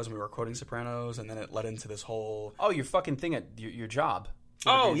Sopranos and we were quoting Sopranos, and then it led into this whole. Oh, your fucking thing at your job.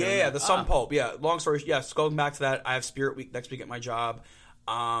 The Sun Pulp. Yeah, long story. Yes, going back to that, I have Spirit Week next week at my job.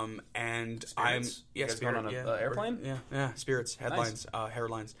 And Spirits? I'm Spirit, going on an airplane. Yeah, Spirits, headlines,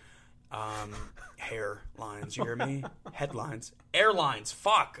 hairlines. Hairlines, you hear me? Headlines. Airlines,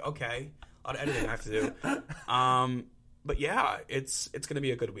 fuck, okay. A lot of editing I have to do. But yeah, it's going to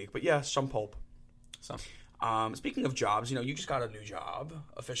be a good week. But yeah, some pulp. Speaking of jobs, you just got a new job.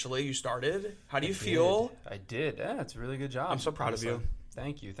 Officially, you started. How do you feel? I did. Yeah, it's a really good job. I'm so proud of you.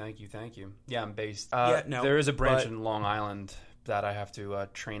 Thank you. Yeah, I'm based. There is a branch in Long Island that I have to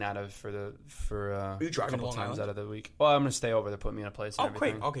train out of for you a couple Long times Island? out of the week. Well, I'm going to stay over. They're putting me in a place and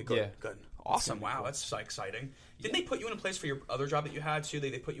everything. Great. Okay, good. Yeah. Good. Awesome. Wow, that's so exciting. Didn't they put you in a place for your other job that you had, too?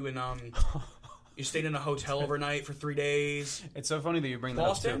 They put you in, you stayed in a hotel overnight for 3 days. It's so funny that you bring that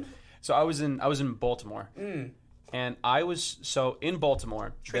Boston? up, too. So I was in Baltimore. And in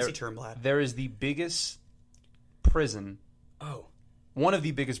Baltimore. Tracy Turnblad. There is the biggest prison. Oh. One of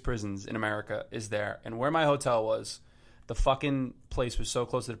the biggest prisons in America is there. And where my hotel was, the fucking place was so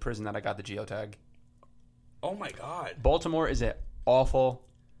close to the prison that I got the geotag. Oh my God. Baltimore is an awful,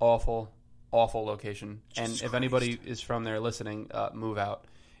 awful, awful location. Jesus and if Christ. anybody is from there listening, move out.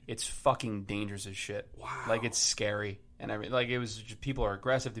 It's fucking dangerous as shit. Wow. Like, it's scary. And it was just, people are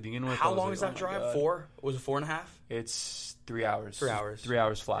aggressive to begin with. How long is that drive? God. 4? Was it 4.5? It's 3 hours. 3 hours. 3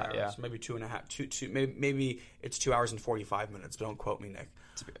 hours flat. 3 hours. Yeah. Maybe 2.5. Maybe it's 2 hours and 45 minutes. But don't quote me, Nick.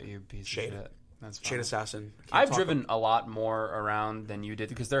 You piece Shade. of shit. That's fine. Shade assassin. I've driven a lot more around than you did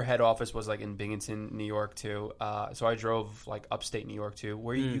because their head office was like in Binghamton, New York too. So I drove like upstate New York too,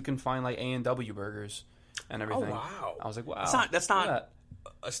 where you can find like A&W burgers and everything. Oh wow! I was like, wow, that's not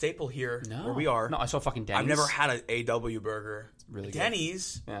a staple here where we are. No, I saw fucking Denny's. I've never had an AW burger. It's really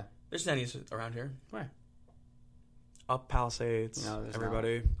Denny's. Good. Yeah, there's Denny's around here. Where? Up Palisades. No, there's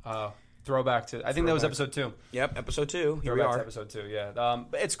everybody. Throwback to. I think that was episode 2. Yep, episode 2. Here we Throwback are. to episode 2. Yeah,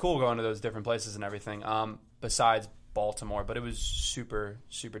 it's cool going to those different places and everything. Besides Baltimore, but it was super,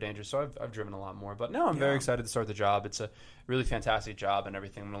 super dangerous. So I've driven a lot more. But no, I'm very excited to start the job. It's a really fantastic job and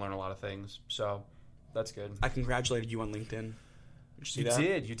everything. I'm going to learn a lot of things. So that's good. I congratulated you on LinkedIn. Did you see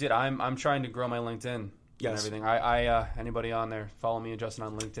that? You did. I'm trying to grow my LinkedIn. Yes. And everything. I anybody on there, follow me and Justin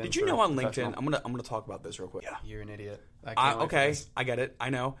on LinkedIn. Did you know on LinkedIn? I'm gonna talk about this real quick. Yeah. You're an idiot. Okay, I get it. I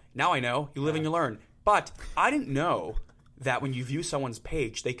know. Now I know. You live and you learn. But I didn't know that when you view someone's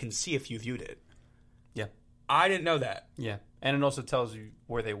page, they can see if you viewed it. Yeah. I didn't know that. Yeah. And it also tells you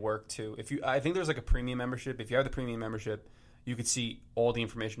where they work too. I think there's like a premium membership. If you have the premium membership, you could see all the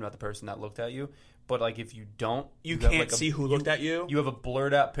information about the person that looked at you. But like if you don't, you can't see who looked at you. You have a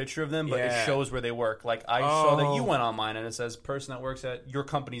blurred out picture of them, but it shows where they work. Like I saw that you went on mine and it says person that works at your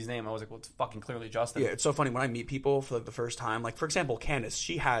company's name. I was like, well, it's fucking clearly Justin. Yeah, it's so funny when I meet people for like the first time. Like for example, Candace,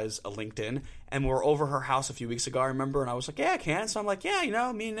 she has a LinkedIn, and we were over her house a few weeks ago. I remember, and I was like, yeah, Candace. So I'm like, yeah,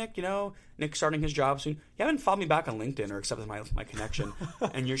 me and Nick, Nick's starting his job soon. You haven't followed me back on LinkedIn or accepted my connection.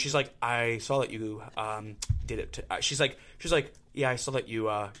 And she's like, I saw that you did it. She's like, yeah, I saw that you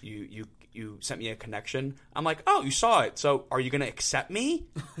sent me a connection. I'm like, oh, you saw it. So are you going to accept me?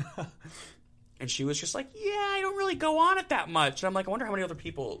 And she was just like, yeah, I don't really go on it that much. And I'm like, I wonder how many other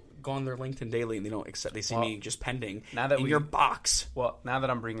people go on their LinkedIn daily and they don't accept. They see me just pending in your box. Well, now that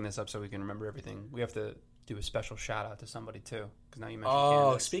I'm bringing this up so we can remember everything, we have to do a special shout out to somebody too. Because now you mentioned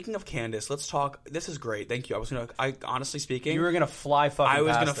Candace. Speaking of Candace, let's talk. This is great. Thank you. Honestly speaking, you were going to fly fucking I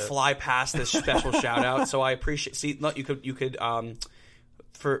was going to fly past this special shout out. So I appreciate. See, look, you could.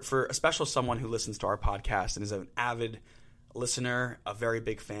 For a special someone who listens to our podcast and is an avid listener, a very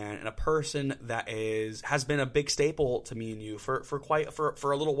big fan, and a person that has been a big staple to me and you for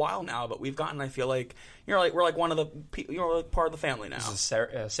a little while now. But we've gotten, I feel like we're like one of the people, like part of the family now. This is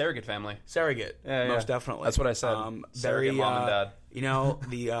a surrogate family. Surrogate, most definitely. That's what I said. Very mom and dad.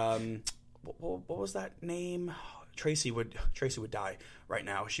 The what was that name? Tracy would die right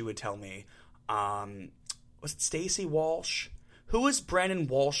now. She would tell me, was it Stacy Walsh? Who is Brandon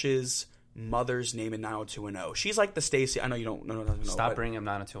Walsh's mother's name in 90210? She's like the Stacy. I know you don't know. Stop bringing up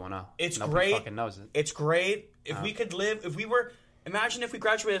 90210. It's Nobody great. Fucking knows it. It's great. If we could live, imagine if we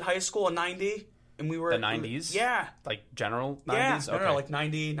graduated high school in 90 and we were the 90s. Yeah, like general 90s. Yeah, okay. no, like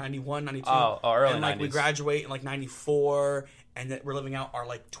 90, 91, 92. Oh, early and like 90s. we graduate in like 94, and then we're living out our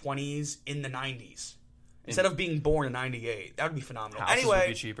like 20s in the 90s. Instead of being born in 98. That would be phenomenal. Houses anyway, would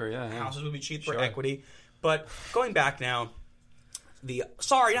be cheaper, yeah. Houses would be cheaper, Sure. equity. But going back now,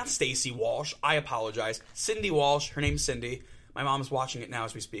 sorry, not Stacy Walsh. I apologize. Cindy Walsh. Her name's Cindy. My mom's watching it now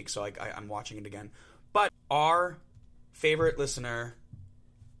as we speak, so I'm watching it again. But our favorite listener,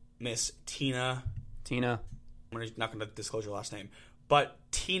 Miss Tina. I'm not going to disclose your last name. But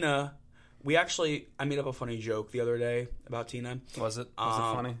Tina, I made up a funny joke the other day about Tina. Was it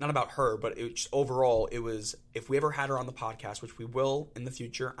funny? Not about her, but overall, it was, if we ever had her on the podcast, which we will in the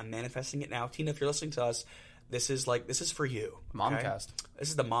future, I'm manifesting it now. Tina, if you're listening to us, this is for you. Momcast. Okay? This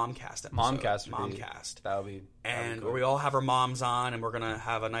is the Momcast episode. Momcast. That would be And cool. where we all have our moms on, and we're going to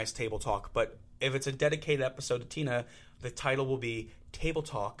have a nice table talk. But if it's a dedicated episode to Tina, the title will be Table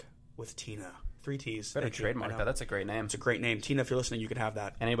Talk with Tina. 3 T's. Better trademark that. That's a great name. It's a great name. Tina, if you're listening, you can have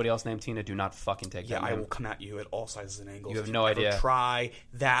that. Anybody else named Tina, do not fucking take that name. Yeah, I will come at you at all sizes and angles. You have no idea. Try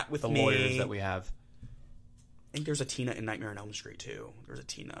that with the me. lawyers that we have. I think there's a Tina in Nightmare on Elm Street, too. There's a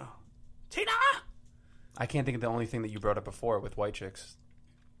Tina. Tina! I can't think of the only thing that you brought up before with white chicks.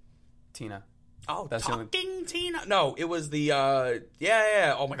 Tina. Oh, that's talking Tina. No, it was the,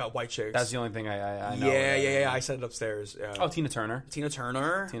 yeah. Oh, my God, white chicks. That's the only thing I know. Yeah. I said it upstairs. Oh, Tina Turner. Tina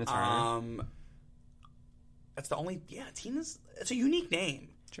Turner. That's the only, Tina's, it's a unique name.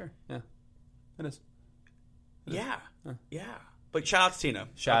 Sure, yeah. It is. Yeah. But shout out to Tina.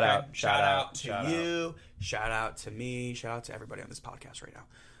 Shout out to you. Shout out to me. Shout out to everybody on this podcast right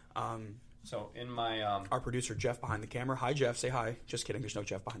now. So in my our producer Jeff behind the camera. Hi Jeff, say hi. Just kidding. There's no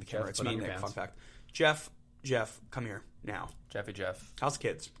Jeff behind the camera. Jeff, it's me and Nick. Fun fact. Jeff, come here now. Jeff. How's the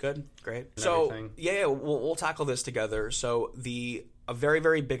kids? Good, great. And so everything. yeah, we'll tackle this together. So a very,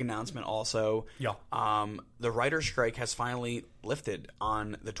 very big announcement also. Yeah. The writer's strike has finally lifted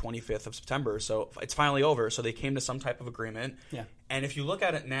on the 25th of September. So it's finally over. So they came to some type of agreement. Yeah. And if you look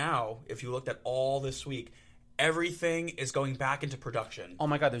at it now, if you looked at all this week, everything is going back into production. Oh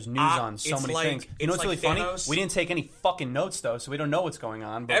my God, there's news on so many things. You know what's really funny? We didn't take any fucking notes though, so we don't know what's going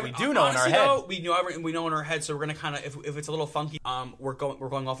on. But we do know in our head. Though, we know in our head. So we're gonna kind of, if it's a little funky, we're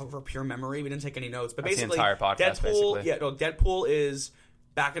going off of our pure memory. We didn't take any notes, but basically, the entire podcast. Deadpool, Deadpool is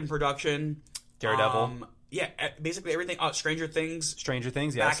back in production. Daredevil, basically everything. Stranger Things,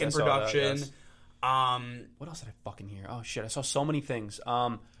 yes, back in production. That, yes. What else did I fucking hear? Oh shit, I saw so many things.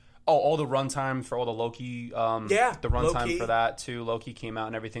 All the runtime for all the Loki. The runtime for that too. Loki came out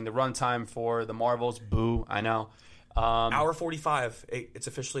and everything. The runtime for the Marvels. Boo, I know. Hour 45. It's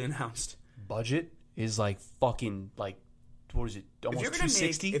officially announced. Budget is like fucking like, what is it? Almost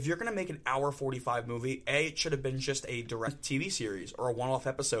 260. If you're gonna make an hour 45 movie, it should have been just a direct TV series or a one-off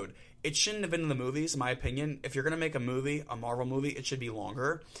episode. It shouldn't have been in the movies, in my opinion. If you're gonna make a Marvel movie, it should be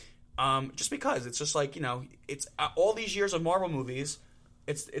longer. Just because it's just like, it's all these years of Marvel movies.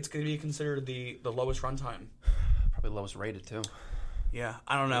 It's going to be considered the lowest runtime. Probably lowest rated, too. Yeah,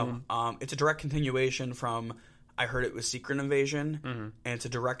 I don't know. Mm-hmm. It's a direct continuation from, I heard it was Secret Invasion, and it's a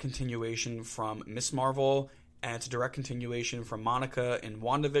direct continuation from Miss Marvel, and it's a direct continuation from Monica and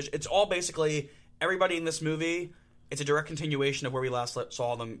WandaVision. It's all basically, everybody in this movie, it's a direct continuation of where we last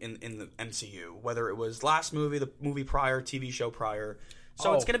saw them in the MCU. Whether it was last movie, the movie prior, TV show prior.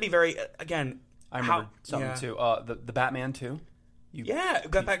 So it's going to be very, again... I remember something, too. The Batman, too.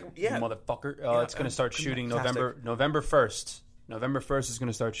 Got back. Yeah, motherfucker. It's going to start shooting November 1st. November 1st is going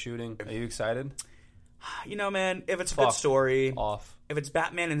to start shooting. Are you excited? Man, if it's a good story, if it's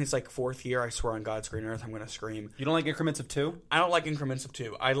Batman in his 4th year, I swear on God's green earth, I'm going to scream. You don't like increments of 2? I don't like increments of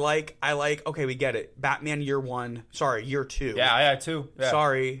 2. I like. Okay, we get it. Batman year 1. Sorry, year 2. Yeah, 2. Yeah.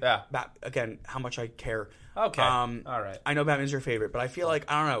 Sorry. Yeah. Again, how much I care. Okay. All right. I know Batman's your favorite, but I feel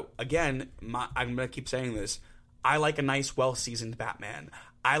like, I don't know. Again, I'm going to keep saying this. I like a nice, well-seasoned Batman.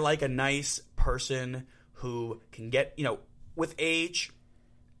 I like a nice person who can get, with age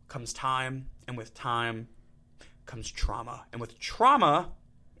comes time, and with time comes trauma. And with trauma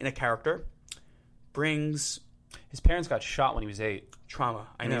in a character brings... His parents got shot when he was 8. Trauma,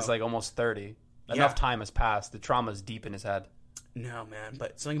 I know. And he's almost 30. Enough time has passed. The trauma's deep in his head. No, man.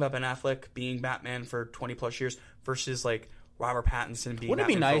 But something about Ben Affleck being Batman for 20-plus years versus, Robert Pattinson being Wouldn't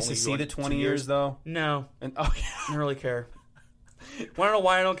Batman it be nice to see the 20 years, though? No. And, I don't really care. Want to know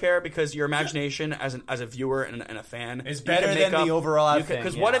why I don't care? Because your imagination as a viewer and a fan is better than the overall thing.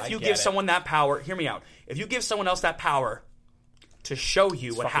 Because what if you give someone that power? Hear me out. If you give someone else that power to show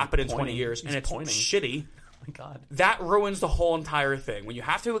you what happened in 20 years and it's shitty, oh my God, that ruins the whole entire thing. When you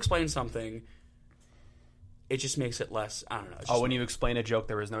have to explain something, it just makes it less. I don't know. When you explain a joke,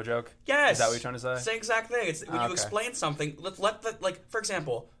 there is no joke. Yes, is that what you're trying to say? Same exact thing. It's when you explain something. Let the for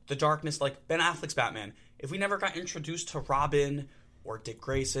example, the darkness, like Ben Affleck's Batman. If we never got introduced to Robin or Dick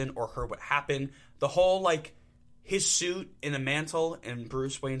Grayson or heard what happened, the whole his suit in a mantle in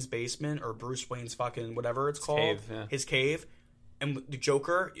Bruce Wayne's basement or Bruce Wayne's fucking whatever it's called, his cave, and the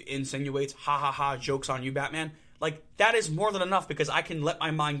Joker insinuates, "Ha ha ha, joke's on you, Batman." That is more than enough because I can let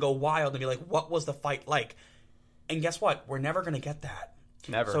my mind go wild and be like, "What was the fight like?" And guess what? We're never gonna get that.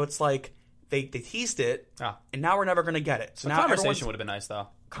 Never. So it's they teased it, and now we're never gonna get it. So the now conversation would have been nice, though.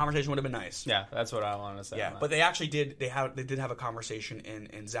 Conversation would have been nice. Yeah, that's what I wanted to say. Yeah, but they actually did. They did have a conversation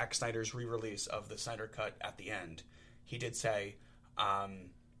in Zack Snyder's re-release of the Snyder Cut. At the end, he did say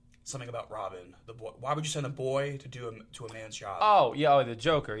something about Robin. The boy. Why would you send a boy to do a man's job? Oh yeah, the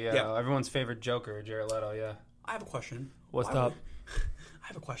Joker. Yeah, everyone's favorite Joker, Jared Leto. Yeah. I have a question. What's up? I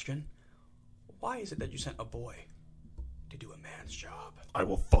have a question. Why is it that you sent a boy to do a man's job? I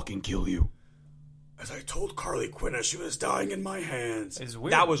will fucking kill you. As I told Harley Quinn as she was dying in my hands. It's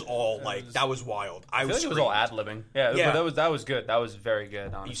weird. That was all that was wild. I feel like it was all ad-libbing. Yeah. But that was good. That was very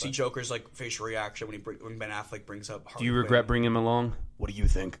good, honestly. You see Joker's facial reaction when Ben Affleck brings up Harley Do you regret bringing him along? What do you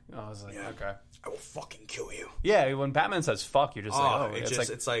think? I was like, okay. I will fucking kill you. Yeah, when Batman says fuck, you're just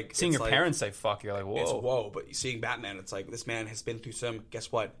it's like seeing your parents say fuck, you're like, whoa. It's whoa, but seeing Batman, it's like this man has been through some,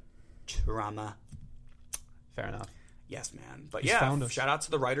 guess what? Trauma. Fair enough. Yes, man. But shout out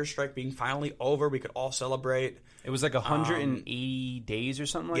to the writer's strike being finally over. We could all celebrate. It was 180 days or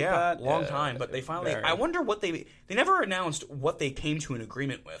something like that. Yeah, long time. But they finally... I wonder what they never announced what they came to an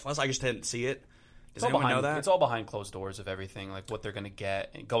agreement with, unless I just didn't see it. Does anyone know that? It's all behind closed doors of everything, what they're going to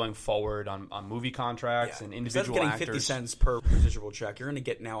get going forward on movie contracts and individual getting actors. 50 cents per residual check. You're going to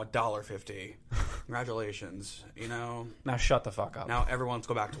get now $1.50. Congratulations. Now shut the fuck up. Now everyone's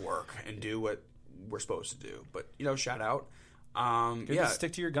go back to work and do what we're supposed to do. But shout out.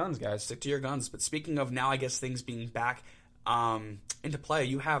 Stick to your guns, guys. Stick to your guns. But speaking of now, I guess things being back into play,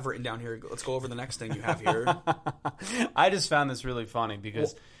 you have written down here. Let's go over the next thing you have here. I just found this really funny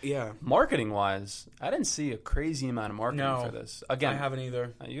because marketing wise, I didn't see a crazy amount of marketing for this. Again, I haven't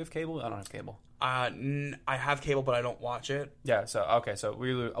either. You have cable? I don't have cable. I have cable, but I don't watch it. Yeah,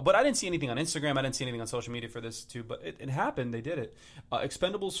 but I didn't see anything on Instagram. I didn't see anything on social media for this too. But it happened. They did it.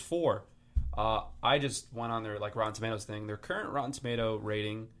 Expendables 4. I just went on their Rotten Tomatoes thing. Their current Rotten Tomato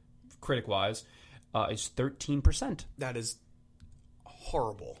rating, critic-wise, is 13%. That is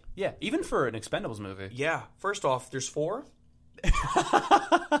horrible. Yeah, even for an Expendables movie. Yeah. First off, there's 4.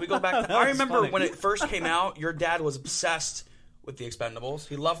 We go back. I remember when it first came out. Your dad was obsessed with the Expendables.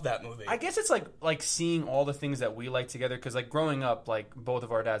 He loved that movie. I guess it's like seeing all the things that we like together. Because growing up, both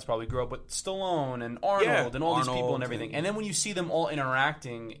of our dads probably grew up with Stallone and Arnold and all these people and everything. And then when you see them all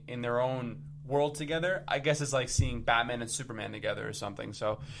interacting in their own world together, I guess it's like seeing Batman and Superman together or something.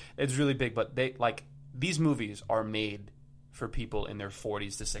 So it's really big. But they these movies are made for people in their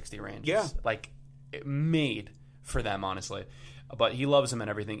 40s to 60 ranges. Yeah, made for them, honestly. But he loves them and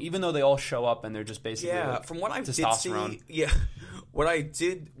everything, even though they all show up and they're just basically from what I did see,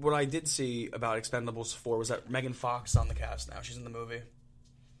 what I did see about Expendables 4 was that Megan Fox is on the cast now. She's in the movie.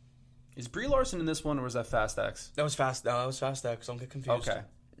 Is Brie Larson in this one, or was that Fast X? That was Fast. No, that was Fast X. Don't get confused. Okay.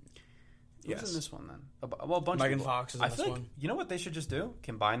 Yes. Who's in this one then? Well, a bunch Megan of people. Fox is in this one. You know what they should just do?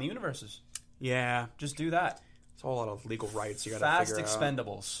 Combine the universes. Yeah, just do that. It's a whole lot of legal rights you got to figure out. Fast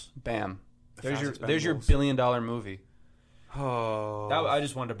Expendables. Bam. There's your $1 billion movie. Oh, I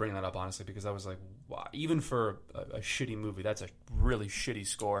just wanted to bring that up, honestly, because I was like, wow, even for a shitty movie, that's a really shitty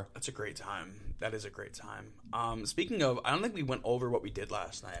score. That's a great time. That is a great time. Speaking of, I don't think we went over what we did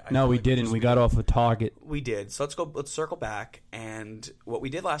last night. No, we didn't. We got off a target. We did. So let's circle back. And what we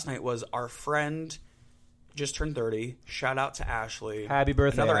did last night was our friend just turned 30. Shout out to Ashley. Happy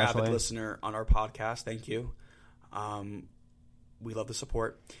birthday, another Ashley. Avid listener on our podcast. Thank you. We love the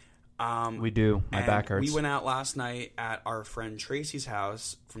support. We do. My back hurts. We went out last night at our friend Tracy's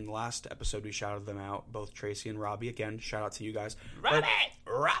house. From the last episode, we shouted them out, both Tracy and Robbie. Again, shout out to you guys. Robbie!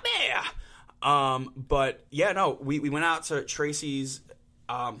 But yeah, no, we went out to Tracy's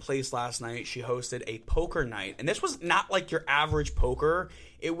place last night. She hosted a poker night, and this was not like your average poker.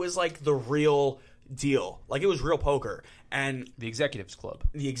 It was like the real deal. It was real poker. And the Executives Club.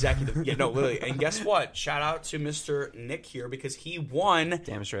 The Executive. Yeah, no, literally. And guess what? Shout out to Mr. Nick here because he won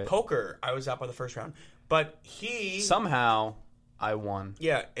Damn straight. poker. I was out by the first round. But he... Somehow, I won.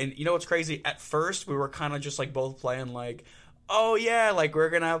 Yeah, and you know what's crazy? At first, we were kind of just like both playing like, oh yeah, like we're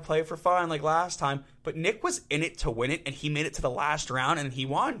gonna play for fun like last time. But Nick was in it to win it, and he made it to the last round, and he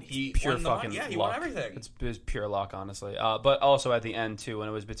won. He pure won fucking yeah, he luck. won everything. It was pure luck, honestly. But also at the end too, when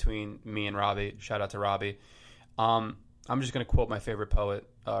it was between me and Robbie. Shout out to Robbie. I'm just gonna quote my favorite poet,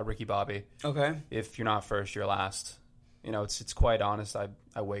 Ricky Bobby. Okay. If you're not first, you're last. You know, it's quite honest.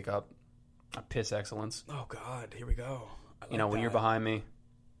 I wake up, I piss excellence. Oh God, here we go. You know, when you're behind me,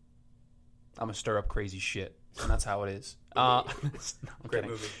 I'm gonna stir up crazy shit, and that's how it is. No, Great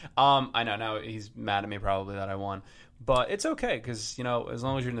movie. I know now he's mad at me probably that I won, but it's okay because you know as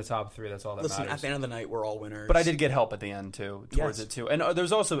long as you're in the top 3, that's all that matters. At the end of the night, we're all winners. But I did get help at the end too, towards it too, and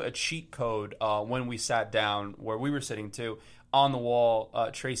there's also a cheat code when we sat down where we were sitting too. On the wall,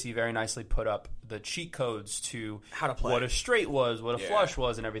 Tracy very nicely put up the cheat codes to how to play, what a straight was, what a flush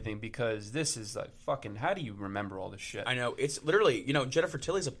was, and everything. Because this is like fucking. How do you remember all this shit? I know it's literally. You know, Jennifer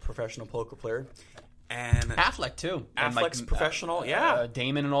Tilly's a professional poker player, and Affleck too. Affleck's and professional.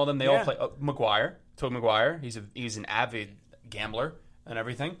 Damon and all them. They all play. Tobey Maguire. He's an avid gambler and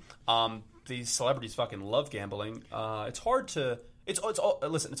everything. These celebrities fucking love gambling. It's hard to. It's all.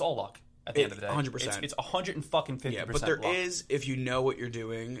 Listen, it's all luck. At the end of the day, 100%. It's 150%. Yeah, but there is, if you know what you're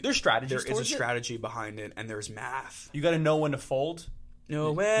doing, there's strategy. There is a strategy behind it, and there's math. You got to know when to fold.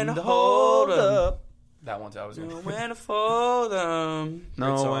 Know when to hold up. That one's I was going. Know when to fold them.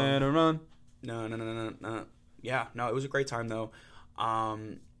 Know when to run. No. Yeah, no, it was a great time though.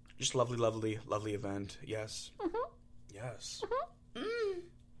 Just lovely event. Yes. Mm-hmm. Yes. Mm-hmm.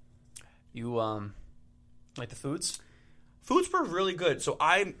 You like the foods? Foods were really good. So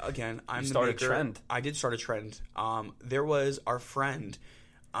I'm started a trend. I did start a trend. There was our friend.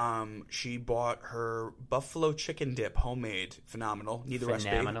 She bought her buffalo chicken dip, homemade, phenomenal. Need the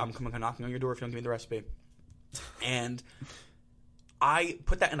recipe? I'm coming knocking on your door if you don't give me the recipe. And I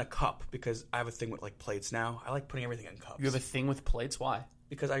put that in a cup because I have a thing with like plates now. I like putting everything in cups. You have a thing with plates? Why?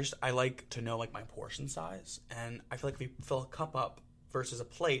 Because I like to know like my portion size, and I feel like if you fill a cup up versus a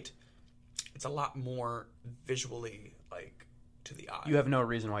plate, it's a lot more visually like to the eye. You have no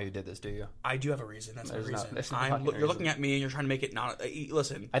reason why you did this, do you? I do have a reason. That's my reason. You're looking at me and you're trying to make it not.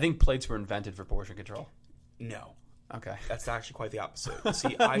 Listen. I think plates were invented for portion control. No. Okay. That's actually quite the opposite.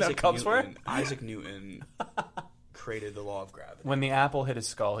 See, Isaac Newton created the law of gravity. When the apple hit his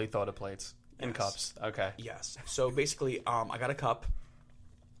skull, he thought of plates and cups. Okay. Yes. So basically, I got a cup,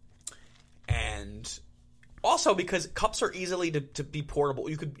 and also because cups are easily to be portable.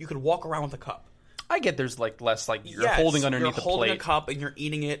 You could walk around with a cup. I get there's like less like you're holding underneath the plate. You're holding a cup and you're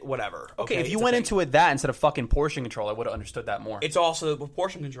eating it, whatever. Okay, if you went into it that instead of fucking portion control, I would have understood that more. It's also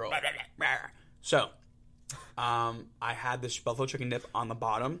portion control. So, I had this buffalo chicken dip on the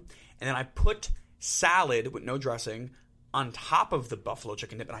bottom, and then I put salad with no dressing on top of the buffalo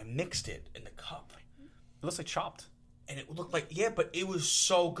chicken dip, and I mixed it in the cup. It looks like chopped. And it looked like but it was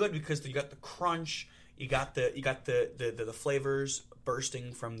so good because you got the crunch, you got the flavors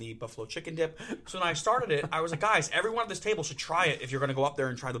bursting from the buffalo chicken dip. So when I started it, I was like, guys, everyone at this table should try it if you're going to go up there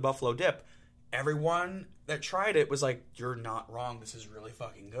and try the buffalo dip. Everyone that tried it was like, you're not wrong. This is really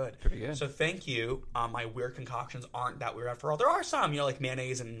fucking good. Pretty good. So thank you. My weird concoctions aren't that weird after all. There are some, like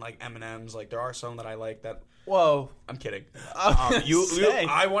mayonnaise and like M&Ms. Like there are some that I like that. Whoa. I'm kidding.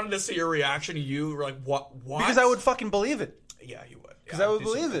 I wanted to see your reaction. You were like, what? Because I would fucking believe it. Yeah, you would. Because I would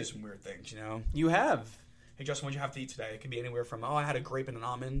believe it. Some weird things, you know? You have. Hey, Justin, what'd you have to eat today? It could be anywhere from, I had a grape and an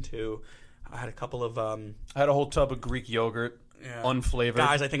almond to, I had a couple of, I had a whole tub of Greek yogurt, unflavored.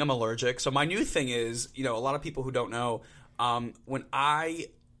 Guys, I think I'm allergic. So my new thing is, a lot of people who don't know, when I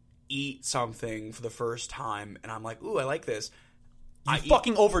eat something for the first time and I'm like, ooh, I like this. You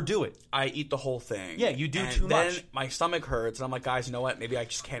fucking overdo it. I eat the whole thing. Yeah, you do too much. Then my stomach hurts and I'm like, guys, you know what? Maybe I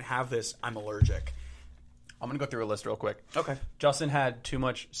just can't have this. I'm allergic. I'm going to go through a list real quick. Okay. Justin had too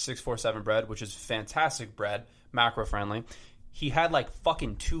much 647 bread, which is fantastic bread, macro friendly. He had like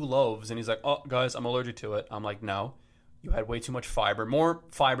fucking 2 loaves, and he's like, oh, guys, I'm allergic to it. I'm like, no. You had way too much fiber, more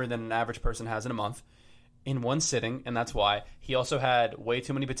fiber than an average person has in a month, in one sitting, and that's why. He also had way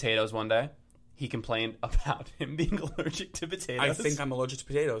too many potatoes one day. He complained about him being allergic to potatoes. I think I'm allergic to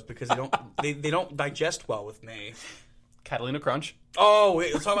potatoes because they don't digest well with me. Catalina Crunch. Oh,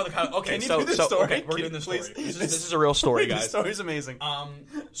 wait, let's talk about the Catalina. Okay, Can you do this story? Okay, we're doing this story. This is a real story, guys. This story's amazing.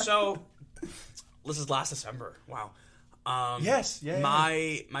 So this is last December. Wow. Yes. Yeah.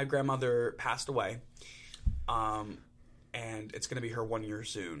 My grandmother passed away. And it's going to be her 1 year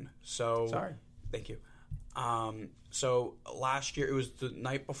soon. So sorry. Thank you. So last year, it was the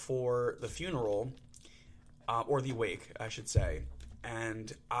night before the funeral, or the wake, I should say.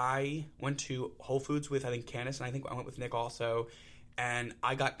 And I went to Whole Foods with, I think, Candace, and I think I went with Nick also. and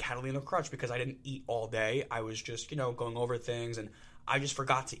I got Catalina Crunch because I didn't eat all day. I was just, going over things, and I just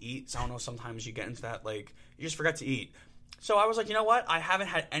forgot to eat. So I don't know, sometimes you get into that, like, you just forget to eat. So I was like, you know what? I haven't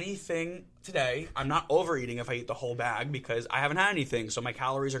had anything today. I'm not overeating if I eat the whole bag because I haven't had anything. So my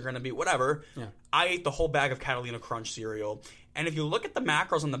calories are going to be whatever. Yeah. I ate the whole bag of Catalina Crunch cereal. And if you look at the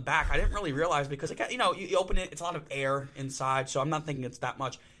macros on the back, I didn't really realize because, you open it, it's a lot of air inside. So I'm not thinking it's that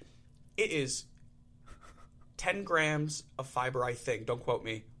much. It is 10 grams of fiber, I think. Don't quote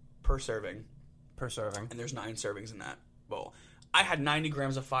me. Per serving. And there's 9 servings in that bowl. I had 90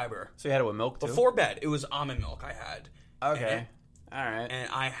 grams of fiber. So you had it with milk, too? Before bed. It was almond milk I had. Okay. All right.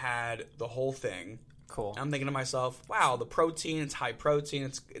 And I had the whole thing. Cool. I'm thinking to myself, wow, the protein, it's high protein.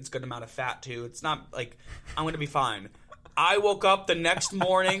 It's good amount of fat, too. It's not like I'm going to be fine. I woke up the next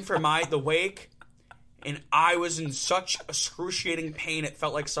morning for the wake, and I was in such excruciating pain. It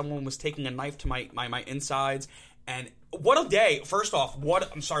felt like someone was taking a knife to my insides. And what a day. First off,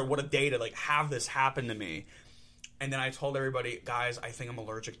 what a day to like have this happen to me. And then I told everybody, guys, I think I'm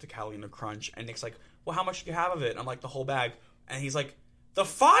allergic to Catalina Crunch. And Nick's like, well, how much do you have of it? And I'm like, the whole bag. And he's like, the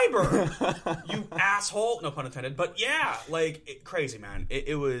fiber, you asshole. No pun intended. But yeah, like crazy, man.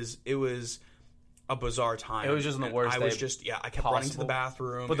 It was a bizarre time. It was just the worst day. I kept running to the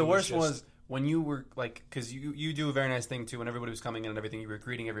bathroom. But the worst was when you were like, because you do a very nice thing too. When everybody was coming in and everything, you were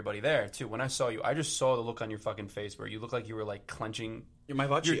greeting everybody there too. When I saw you, I just saw the look on your fucking face where you looked like you were like clenching my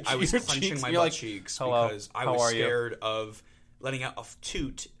butt cheeks. I was clenching my butt cheeks because I was scared of letting out a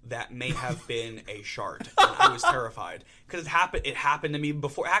toot that may have been a shart. And I was terrified because it happened to me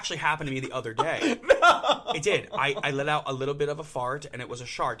before. It actually happened to me the other day. No! It did. I let out a little bit of a fart and it was a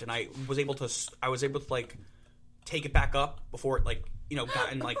shart, and I was able to like take it back up before it like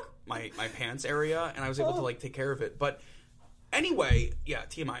got in like my pants area, and I was able to like take care of it. But anyway, yeah,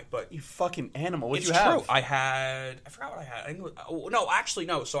 TMI. But you fucking animal. What'd you have? True. I forgot what I had.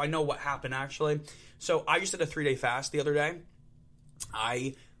 No. So I know what happened actually. So I just did a 3-day fast the other day.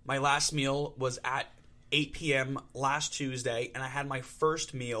 My last meal was at 8 p.m. last Tuesday, and I had my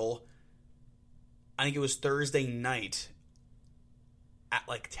first meal, I think it was Thursday night at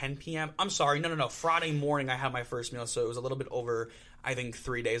like 10 p.m. I'm sorry, no. Friday morning I had my first meal, so it was a little bit over, I think,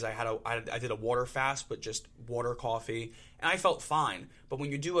 3 days. I did a water fast, but just water, coffee, and I felt fine. But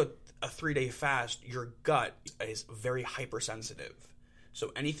when you do a 3-day fast, your gut is very hypersensitive.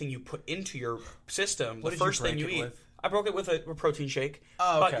 So anything you put into your system, the first thing you eat... I broke it with a protein shake.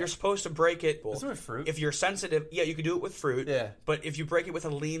 Oh, okay. But you're supposed to break it. Isn't it with fruit? If you're sensitive, yeah, you could do it with fruit. Yeah. But if you break it with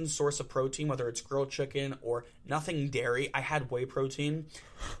a lean source of protein, whether it's grilled chicken or nothing dairy, I had whey protein.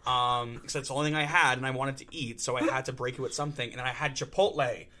 Because that's the only thing I had, and I wanted to eat, so I had to break it with something. And then I had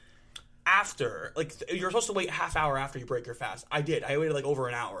Chipotle after. Like, you're supposed to wait a half hour after you break your fast. I did. I waited like over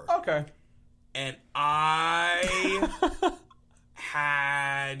an hour. Okay. And I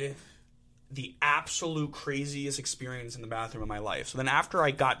had the absolute craziest experience in the bathroom of my life. So then after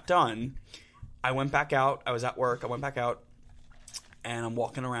I got done, I went back out. I was at work. I went back out, and I'm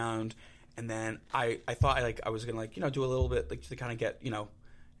walking around, and then I thought I was going to do a little bit like to kind of get,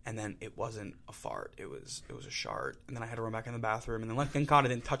 and then it wasn't a fart. It was a shart. And then I had to run back in the bathroom, and then thank God I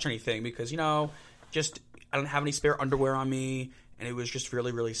didn't touch anything because, just I don't have any spare underwear on me. And it was just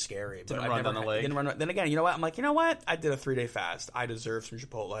really, really scary. Didn't run down the leg. Then again, you know what? I'm like, you know what? I did a 3-day fast. I deserve some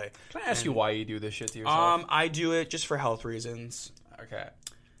Chipotle. Can I ask you why you do this shit to yourself? I do it just for health reasons. Okay.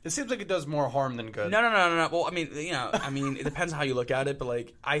 It seems like it does more harm than good. No. Well, it depends how you look at it. But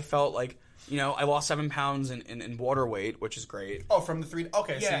like, I felt like, I lost 7 pounds in water weight, which is gret. Oh, from the 3.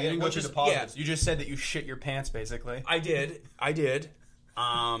 Okay, yeah, so you didn't go through the positives. Yeah. You just said that you shit your pants, basically. I did. I did,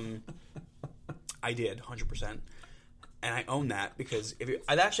 100%. And I own that because it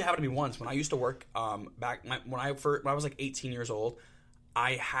actually happened to me once when I used to work when I was like 18 years old.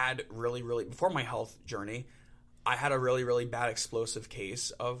 I had really before my health journey, I had a really bad explosive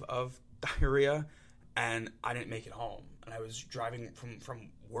case of diarrhea, and I didn't make it home. And I was driving from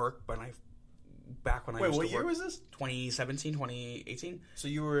work when I used to work. What year was this? 2017, 2018. So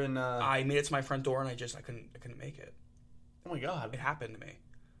you were in. I made it to my front door and I couldn't make it. Oh my God! It happened to me.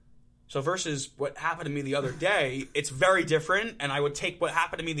 So versus what happened to me the other day, it's very different, and I would take what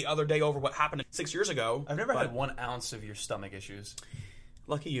happened to me the other day over what happened 6 years ago. I've never had 1 ounce of your stomach issues.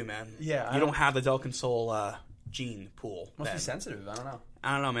 Lucky you, man. Yeah. You don't have the Delconsol gene pool. Must be sensitive. I don't know.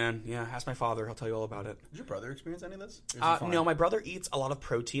 I don't know, man. Yeah, ask my father. He'll tell you all about it. Did your brother experience any of this? No, my brother eats a lot of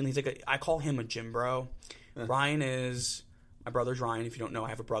protein. He's like I call him a gym bro. Ryan is... My brother's Ryan. If you don't know, I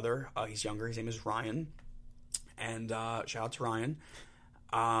have a brother. He's younger. His name is Ryan. And shout out to Ryan.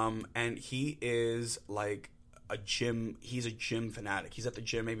 And he is like he's a gym fanatic. He's at the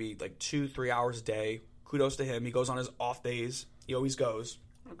gym maybe like 2-3 hours a day, kudos to him. He goes on his off days. He always goes.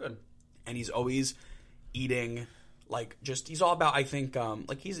 Oh, good. And he's always eating, like, just, he's all about, I think,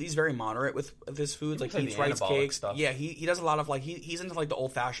 like, he's very moderate with his foods. Like, he eats rice cakes. Stuff. Yeah, he does a lot of, like, he's into, like, the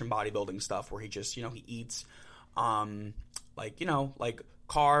old-fashioned bodybuilding stuff where he just, you know, he eats, like, you know, like,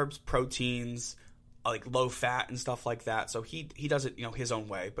 carbs, proteins, like, low fat and stuff like that. So he does it, you know, his own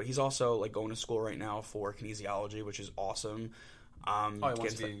way. But he's also, like, going to school right now for kinesiology, which is awesome. He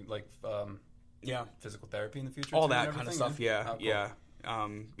wants to be, like, yeah, physical therapy in the future? All that kind of stuff, yeah. Oh,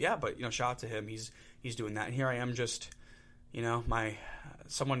 cool. Yeah, but, you know, shout out to him. He's doing that. And here I am just, you know,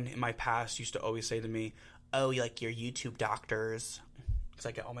 someone in my past used to always say to me, oh, like, you're YouTube doctors. Because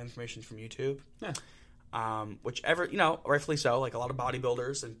I get all my information from YouTube. Yeah. Whichever, you know, rightfully so. Like, a lot of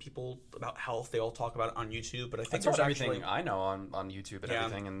bodybuilders and people about health, they all talk about it on YouTube. But I think that's everything I know on YouTube and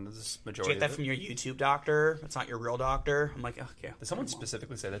everything, and this is majority. Do you get that from your YouTube doctor? It's not your real doctor. I'm like, oh, yeah. Did someone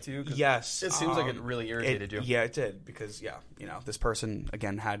specifically say that to you? Yes. It seems like it really irritated you. Yeah, it did because you know, this person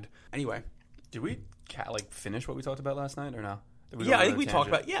again had anyway. Did we finish what we talked about last night or no? Yeah, I think we talked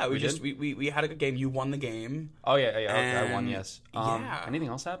about. Yeah, we had a good game. You won the game. Oh yeah. Okay, I won. Yes. Yeah. Anything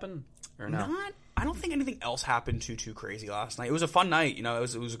else happen or no? I don't think anything else happened too crazy last night. It was a fun night. You know,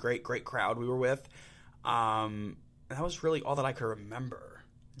 it was a great crowd we were with. And that was really all that I could remember.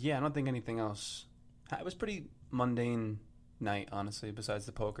 Yeah, I don't think anything else. It was pretty mundane night, honestly. Besides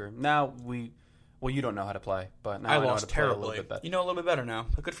the poker. Now you don't know how to play, but now I know lost how to terribly. Play a little bit better. You know a little bit better now.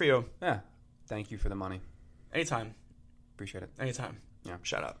 But good for you. Yeah. Thank you for the money. Anytime. Appreciate it. Anytime. Yeah.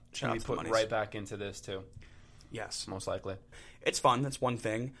 Shout out. Shout out to the monies. Right back into this too. Yes. Most likely. It's fun. That's one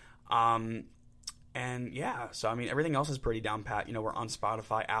thing. And yeah, so I mean, everything else is pretty down pat. You know, we're on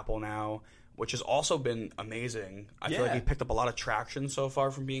Spotify, Apple now, which has also been amazing. I feel like we picked up a lot of traction so far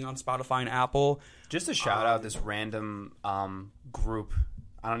from being on Spotify and Apple. Just to shout out this random group.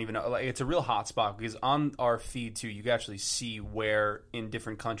 I don't even know. Like, it's a real hotspot because on our feed too, you can actually see where in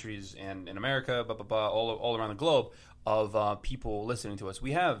different countries and in America, all around the globe of people listening to us.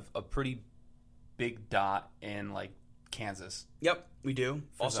 We have a pretty big dot in like Kansas. Yep, we do.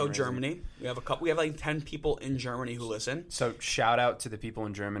 Also Germany. We have we have like 10 people in Germany who listen. So shout out to the people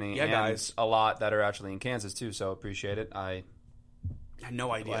in Germany. Yeah, and guys. A lot that are actually in Kansas too, so appreciate it. I had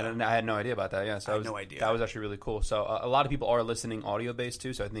no idea. I had no idea about that, yeah. So I had no idea. That was actually really cool. So a lot of people are listening audio-based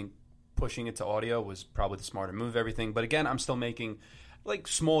too, so I think pushing it to audio was probably the smarter move, everything. But again, I'm still making like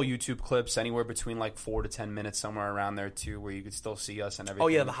small YouTube clips anywhere between like 4 to 10 minutes, somewhere around there too, where you could still see us and everything. Oh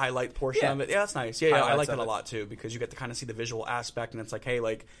yeah, the highlight portion of it. Yeah, that's nice. Yeah, I like that a lot too because you get to kind of see the visual aspect, and it's like, hey,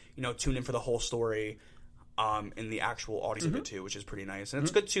 like, you know, tune in for the whole story in the actual audio of it too, which is pretty nice. And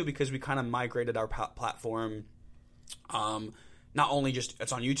it's good too because we kind of migrated our platform. Not only just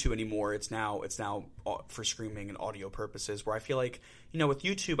it's on YouTube anymore, it's now for streaming and audio purposes. Where I feel like, you know, with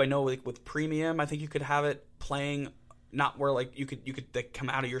YouTube, I know like with Premium, I think you could have it playing. Not where like you could like, come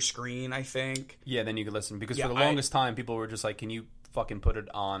out of your screen, I think. Yeah, then you could listen because for the longest time, people were just like, "Can you fucking put it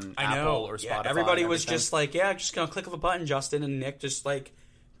on Apple or Spotify?" Yeah, everybody was just like, "Yeah, just gonna click of a button." Justin and Nick just like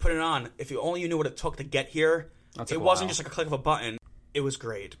put it on. If you only knew what it took to get here, it wasn't just like a click of a button. It was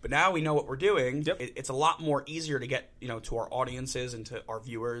great, but now we know what we're doing. Yep. It's a lot more easier to get, you know, to our audiences and to our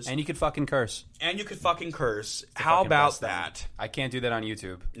viewers. And you could fucking curse. How about that? I can't do that on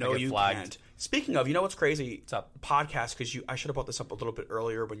YouTube. No, you can't. Speaking of, you know what's crazy? What's up? Podcast, because I should have brought this up a little bit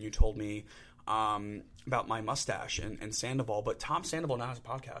earlier when you told me about my mustache and Sandoval, but Tom Sandoval now has a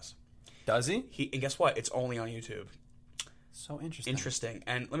podcast. Does he? And guess what? It's only on YouTube. So interesting. Interesting.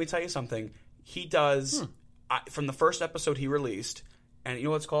 And let me tell you something. He does, from the first episode he released, and you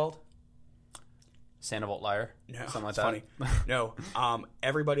know what it's called? Sandoval Liar? No. Something like that? Funny. No.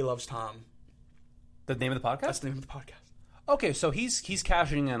 Everybody Loves Tom. The name of the podcast? That's the name of the podcast. Okay, so he's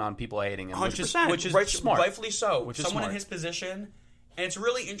cashing in on people hating him, 100%, which is smart. Rightfully so. Which is Someone smart. in his position, and it's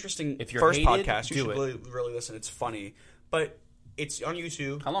really interesting. If you're first hated, podcast, you should it. really listen. It's funny, but it's on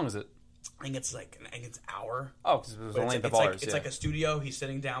YouTube. How long is it? I think it's an hour. Oh, because it was only the bars. It's like a studio. He's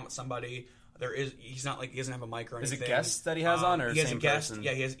sitting down with somebody. He's not like he doesn't have a mic or anything. Is it guests that he has on, or he has same a guest? person?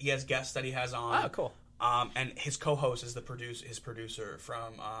 Yeah, he has guests that he has on. Oh, cool. And his co-host is his producer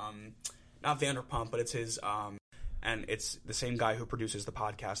from not Vanderpump, but it's his. And it's the same guy who produces the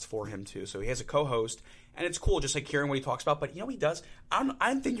podcast for him too. So he has a co-host, and it's cool just like hearing what he talks about. But you know what he does? I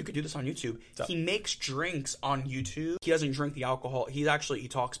don't think you could do this on YouTube. He makes drinks on YouTube. He doesn't drink the alcohol. He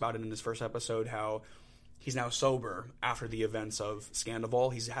talks about it in his first episode how he's now sober after the events of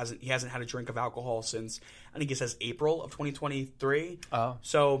Scandival. He hasn't had a drink of alcohol since I think it says April of 2023. Oh,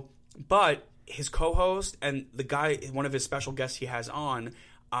 so but his co-host and the guy, one of his special guests he has on.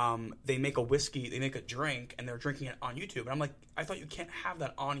 They make a drink, and they're drinking it on YouTube. And I'm like, I thought you can't have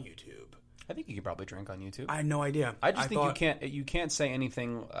that on YouTube. I think you could probably drink on YouTube. I had no idea. I just think you can't say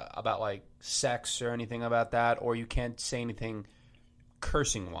anything about like sex or anything about that, or you can't say anything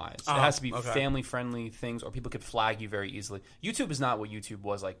cursing wise. It has to be family friendly things, or people could flag you very easily. YouTube is not what YouTube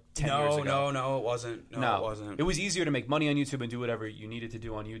was like 10 years ago. No, it wasn't. No, it wasn't. It was easier to make money on YouTube and do whatever you needed to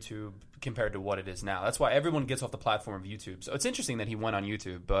do on YouTube compared to what it is now. That's why everyone gets off the platform of YouTube. So it's interesting that he went on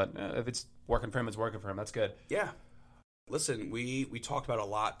YouTube, but if it's working for him, it's working for him. That's good. Yeah. Listen, we talked about a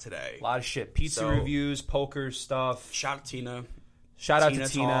lot today. A lot of shit. Pizza reviews, poker stuff. Shout out to Tina. Shout out to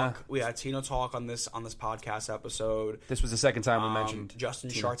Tina. We had Tina talk on this podcast episode. This was the second time we mentioned Justin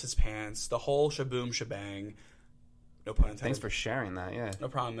sharts his pants. The whole shaboom shebang. No pun intended. Thanks for sharing that, yeah. No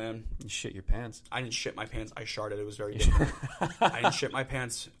problem, man. You shit your pants. I didn't shit my pants. I sharted. It was very different. I didn't shit my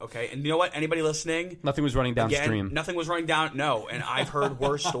pants, okay? And you know what? Anybody listening? Nothing was running downstream. Again, nothing was running down. No, and I've heard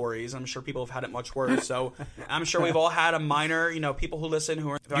worse stories. I'm sure people have had it much worse. So I'm sure we've all had a minor, people who listen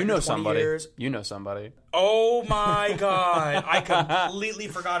who are you know somebody. Years. You know somebody. Oh, my God. I completely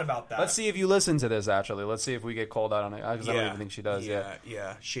forgot about that. Let's see if you listen to this, actually. Let's see if we get called out on it. Because I don't even think she does.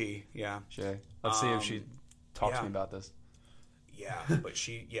 Yeah. She. Let's see if she talks to me about this. Yeah, but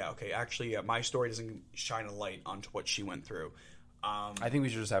actually, my story doesn't shine a light onto what she went through. I think we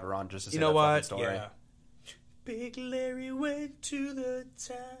should just have her on just to say that story. Yeah. Big Larry went to the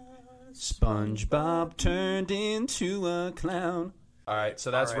town. SpongeBob turned into a clown. All right, so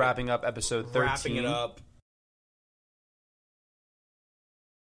that's wrapping up episode 13. Wrapping it up.